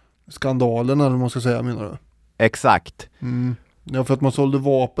skandalerna, eller man ska säga, menar du? Exakt. Mm. Ja, för att man sålde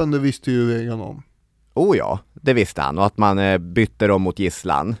vapen, det visste ju Reagan om. Oh ja, det visste han. Och att man bytte dem mot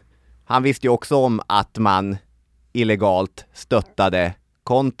gisslan. Han visste ju också om att man illegalt stöttade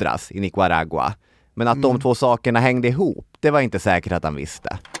Contras i Nicaragua. Men att de två sakerna hängde ihop, det var inte säkert att han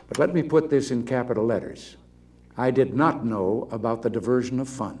visste. But let me put this in capital letters. I did not know about the diversion of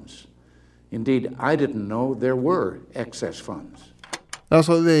funds. Indeed, I didn't know there were excess funds.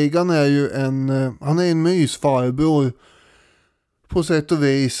 Alltså Reagan är ju han är en mysfarbror. På sätt och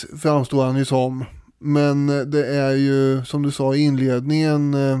vis framstår han ju som. Men det är ju, som du sa i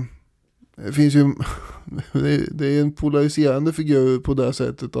inledningen, det finns ju det är en polariserande figur på det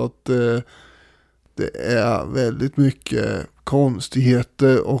sättet att det är väldigt mycket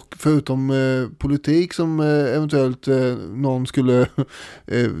konstigheter, och förutom politik som eventuellt någon skulle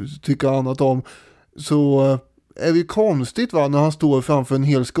tycka annat om, så är det ju konstigt när han står framför en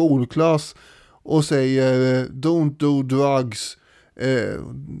hel skolklass och säger don't do drugs,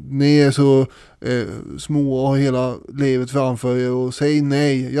 ni är så små och har hela livet framför er, och säg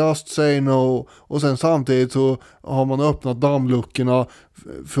nej, just say no. Och sen samtidigt så har man öppnat dammluckorna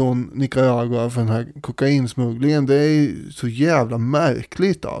från Nicaragua för den här kokainsmugglingen. Det är så jävla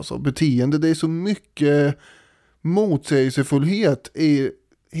märkligt alltså, beteende. Det är så mycket motsägelsefullhet i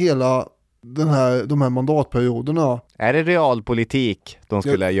hela de här mandatperioderna. Är det realpolitik de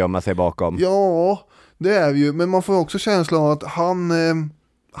skulle gömma sig bakom? Ja, det är ju, men man får också känslan av att han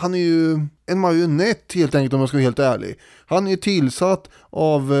är ju en marionett helt enkelt, om jag ska vara helt ärlig. Han är tillsatt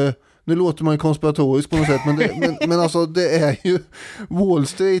av, nu låter man ju konspiratoriskt på något sätt, men alltså det är ju, Wall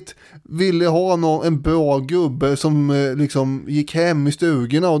Street ville ha en bra gubbe som liksom gick hem i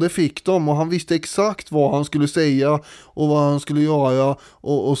stugorna, och det fick de, och han visste exakt vad han skulle säga och vad han skulle göra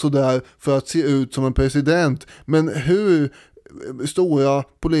och sådär för att se ut som en president. Men hur stora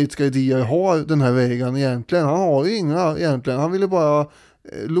politiska idéer har den här Reagan egentligen? Han har ju inga egentligen. Han ville bara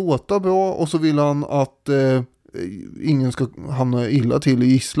låta bra, och så vill han att ingen ska hamna illa till i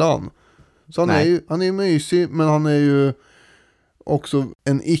gisslan. Så han är ju mysig, men han är ju också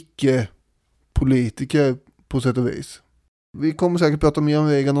en icke-politiker på sätt och vis. Vi kommer säkert prata mer om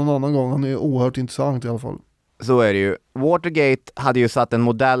Reagan någon annan gång. Han är oerhört intressant i alla fall. Så är det ju. Watergate hade ju satt en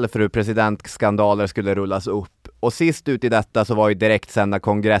modell för hur presidentskandaler skulle rullas upp. Och sist ut i detta så var ju direktsända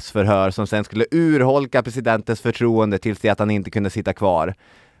kongressförhör som sen skulle urholka presidentens förtroende tills det att han inte kunde sitta kvar.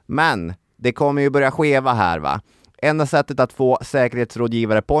 Men det kommer ju börja skeva här, va? Enda sättet att få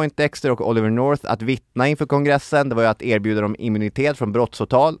säkerhetsrådgivare Poindexter och Oliver North att vittna inför kongressen, det var ju att erbjuda dem immunitet från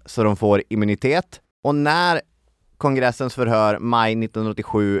brottsåtal så de får immunitet. Och när kongressens förhör maj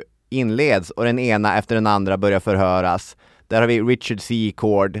 1987 inleds och den ena efter den andra börjar förhöras, där har vi Richard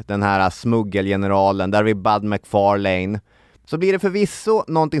Secord, den här smuggelgeneralen, där har vi Bud McFarlane. Så blir det förvisso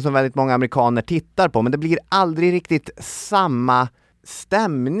någonting som väldigt många amerikaner tittar på, men det blir aldrig riktigt samma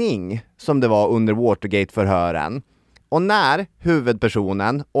stämning som det var under Watergate-förhören. Och när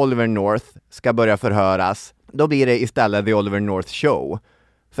huvudpersonen, Oliver North, ska börja förhöras, då blir det istället The Oliver North Show.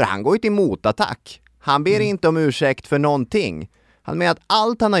 För han går ju till motattack. Han ber inte om ursäkt för någonting. Han menar att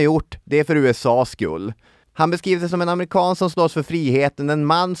allt han har gjort, det är för USAs skull. Han beskriver sig som en amerikan som slåss för friheten, en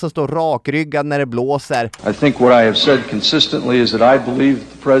man som står rakryggad när det blåser. I think what I have said consistently is that I believe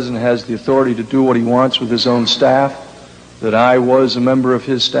the president has the authority to do what he wants with his own staff, that I was a member of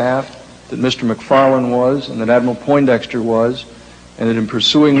his staff, that Mr. McFarlane was, and that Admiral Poindexter was, and that in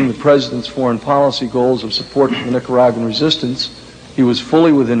pursuing the president's foreign policy goals of support for the Nicaraguan resistance, he was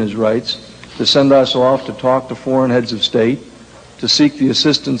fully within his rights to send us off to talk to foreign heads of state, to seek the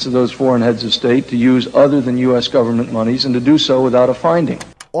assistance of those foreign heads of state to use other than US government monies and to do so without a finding.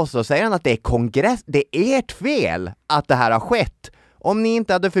 Och så säger han att det är ert fel att det här har skett. Om ni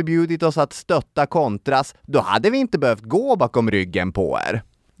inte hade förbjudit oss att stötta Contras, då hade vi inte behövt gå bakom ryggen på er.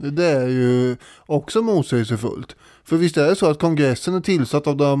 Det är ju också motsägelsefullt. För visst är det så att kongressen är tillsatt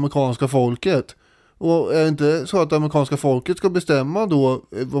av det amerikanska folket. Och är det inte så att det amerikanska folket ska bestämma då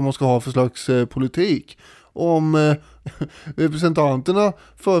vad man ska ha för slags politik? Om representanterna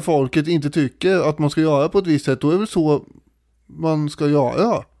för folket inte tycker att man ska göra på ett visst sätt, då är det väl så man ska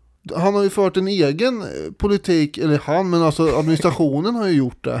göra. Han har ju fört en egen politik, men alltså administrationen har ju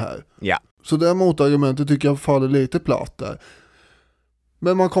gjort det här. Ja. Så det motargumentet tycker jag faller lite platt där.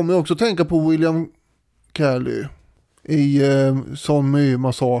 Men man kommer ju också tänka på William Kelly i Son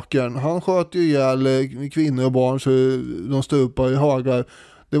My-massakern. Han sköt ju ihjäl kvinnor och barn så de stupar i högar.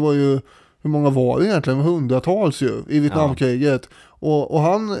 Det var ju, hur många var det egentligen? Hundratals ju i Vietnamkriget. Och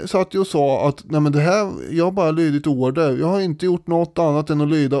han satt ju och sa att nej men det här, jag har bara lydit order. Jag har inte gjort något annat än att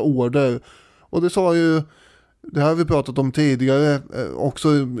lyda order. Och det sa ju, det här har vi pratat om tidigare också,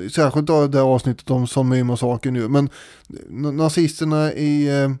 särskilt av det avsnittet om Son My-massakern nu. Men nazisterna i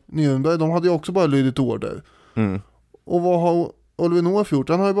Nürnberg, de hade ju också bara lydit order. Mm. Och vad har Oliver North gjort?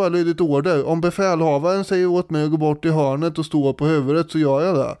 Han har ju bara lydit order. Om befälhavaren säger åt mig att gå bort i hörnet och stå på huvudet så gör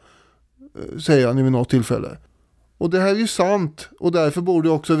jag det. Säger han vid något tillfälle. Och det här är ju sant. Och därför borde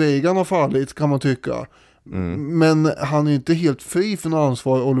också Reagan ha fallit, kan man tycka. Mm. Men han är inte helt fri från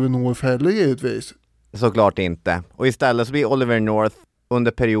ansvar, Oliver North heller givetvis. Såklart inte. Och istället så blir Oliver North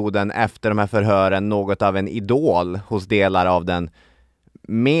under perioden efter de här förhören något av en idol hos delar av den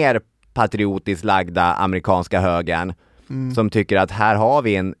mer patriotiskt lagda amerikanska högern. Som tycker att här har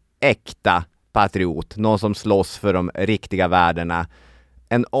vi en äkta patriot. Någon som slåss för de riktiga värdena.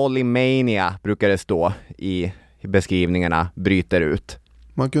 En Olimania brukar det stå i beskrivningarna, bryter ut.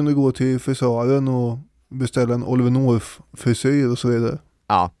 Man kunde gå till frisören och beställa en Oliver North-frisyr och så vidare.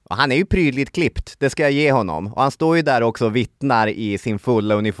 Ja, och han är ju prydligt klippt, det ska jag ge honom. Och han står ju där också och vittnar i sin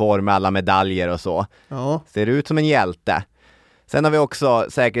fulla uniform med alla medaljer och så. Ja. Ser ut som en hjälte. Sen har vi också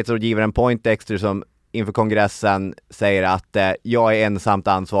säkerhetsrådgivaren Poindexter som inför kongressen säger att jag är ensamt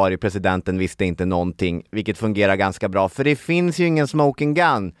ansvarig, presidenten visste inte någonting, vilket fungerar ganska bra. För det finns ju ingen smoking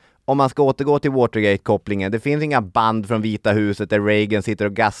gun om man ska återgå till Watergate-kopplingen. Det finns inga band från Vita huset där Reagan sitter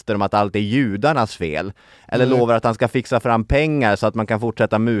och gastar om att allt är judarnas fel. Eller lovar att han ska fixa fram pengar så att man kan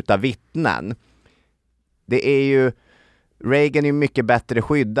fortsätta muta vittnen. Det är ju... Reagan är ju mycket bättre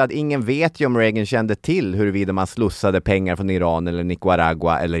skyddad. Ingen vet ju om Reagan kände till huruvida man slussade pengar från Iran eller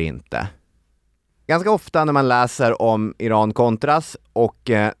Nicaragua eller inte. Ganska ofta när man läser om Iran-Contras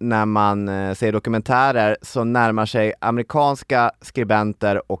och när man ser dokumentärer så närmar sig amerikanska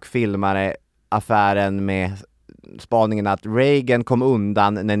skribenter och filmare affären med spaningen att Reagan kom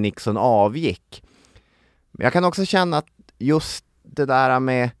undan när Nixon avgick. Men jag kan också känna att just det där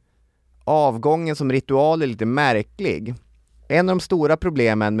med avgången som ritual är lite märklig. En av de stora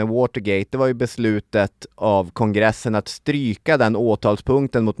problemen med Watergate, det var ju beslutet av kongressen att stryka den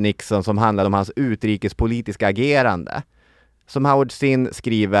åtalspunkten mot Nixon som handlade om hans utrikespolitiska agerande. Som Howard Zinn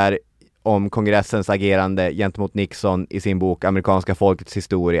skriver om kongressens agerande gentemot Nixon i sin bok Amerikanska folkets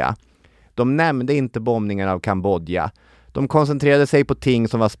historia. De nämnde inte bombningen av Kambodja. De koncentrerade sig på ting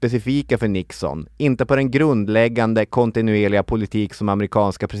som var specifika för Nixon, inte på den grundläggande kontinuerliga politik som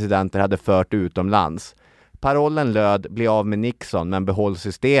amerikanska presidenter hade fört utomlands. Parollen löd, bli av med Nixon men behåll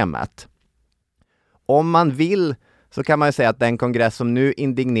systemet. Om man vill så kan man ju säga att den kongress som nu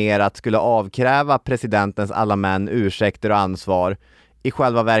indignerat skulle avkräva presidentens alla män ursäkter och ansvar i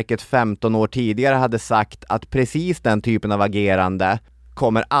själva verket 15 år tidigare hade sagt att precis den typen av agerande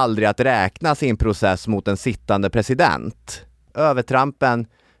kommer aldrig att räknas i en process mot en sittande president. Övertrampen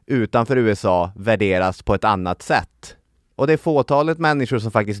utanför USA värderas på ett annat sätt. Och det fåtalet människor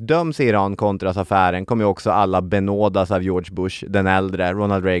som faktiskt döms i Iran-Contras-affären kommer ju också alla benådas av George Bush, den äldre,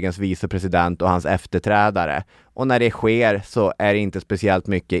 Ronald Reagans vicepresident och hans efterträdare. Och när det sker så är det inte speciellt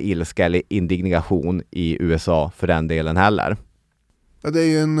mycket ilska eller indignation i USA för den delen heller. Ja, det är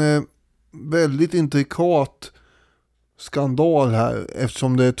ju en väldigt intrikat skandal här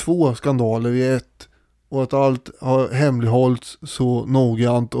eftersom det är 2 skandaler i ett och att allt har hemlighållits så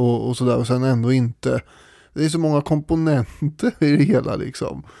noggrant och sådär och sen ändå inte. Det är så många komponenter i det hela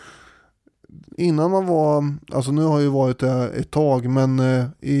liksom. Innan man var, alltså nu har jag ju varit där ett tag, men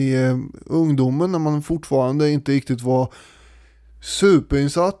i ungdomen när man fortfarande inte riktigt var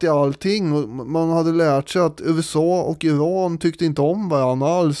superinsatt i allting och man hade lärt sig att USA och Iran tyckte inte om varandra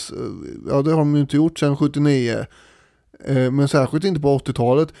alls. Ja, det har de ju inte gjort sedan 79. Men särskilt inte på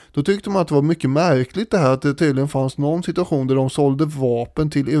 80-talet. Då tyckte man att det var mycket märkligt det här att det tydligen fanns någon situation där de sålde vapen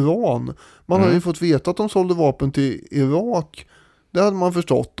till Iran. Man har ju fått veta att de sålde vapen till Irak Det hade man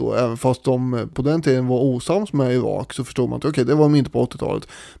förstått då, även fast de på den tiden var osams med Irak, så förstod man att okej, det var de inte på 80-talet.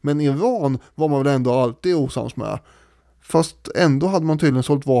 Men Iran var man väl ändå alltid osams med. Fast ändå hade man tydligen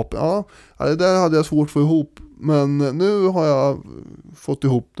sålt vapen. Ja, det där hade jag svårt att få ihop. Men nu har jag fått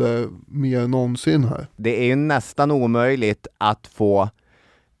ihop det mer än någonsin här. Det är ju nästan omöjligt att få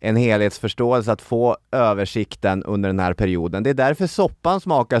en helhetsförståelse, att få översikten under den här perioden. Det är därför soppan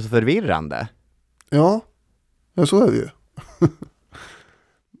smakar så förvirrande. Ja så är det ju.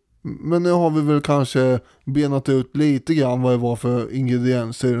 Men nu har vi väl kanske benat ut lite grann vad det var för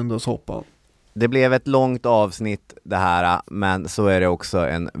ingredienser i den där soppan. Det blev ett långt avsnitt det här, men så är det också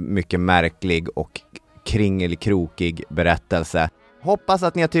en mycket märklig och kringelkrokig berättelse. Hoppas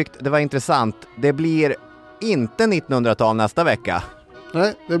att ni har tyckt det var intressant. Det blir inte 1900-tal nästa vecka.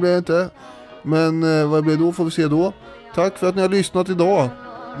 Nej, det blir inte. Men vad det blir då får vi se då. Tack för att ni har lyssnat idag.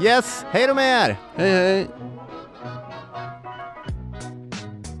 Yes, hej då med er! Hej hej!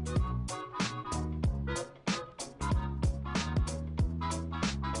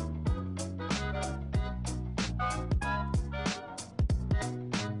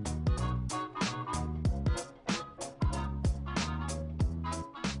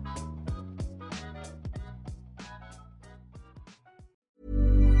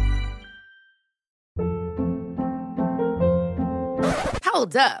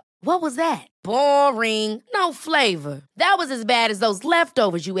 Hold up. What was that? Boring. No flavor. That was as bad as those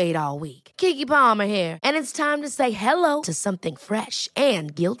leftovers you ate all week. Keke Palmer here, and it's time to say hello to something fresh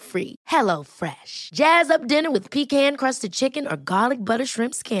and guilt-free. Hello Fresh. Jazz up dinner with pecan-crusted chicken or garlic butter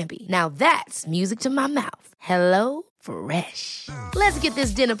shrimp scampi. Now that's music to my mouth. Hello Fresh. Let's get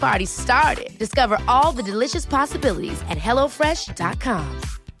this dinner party started. Discover all the delicious possibilities at hellofresh.com.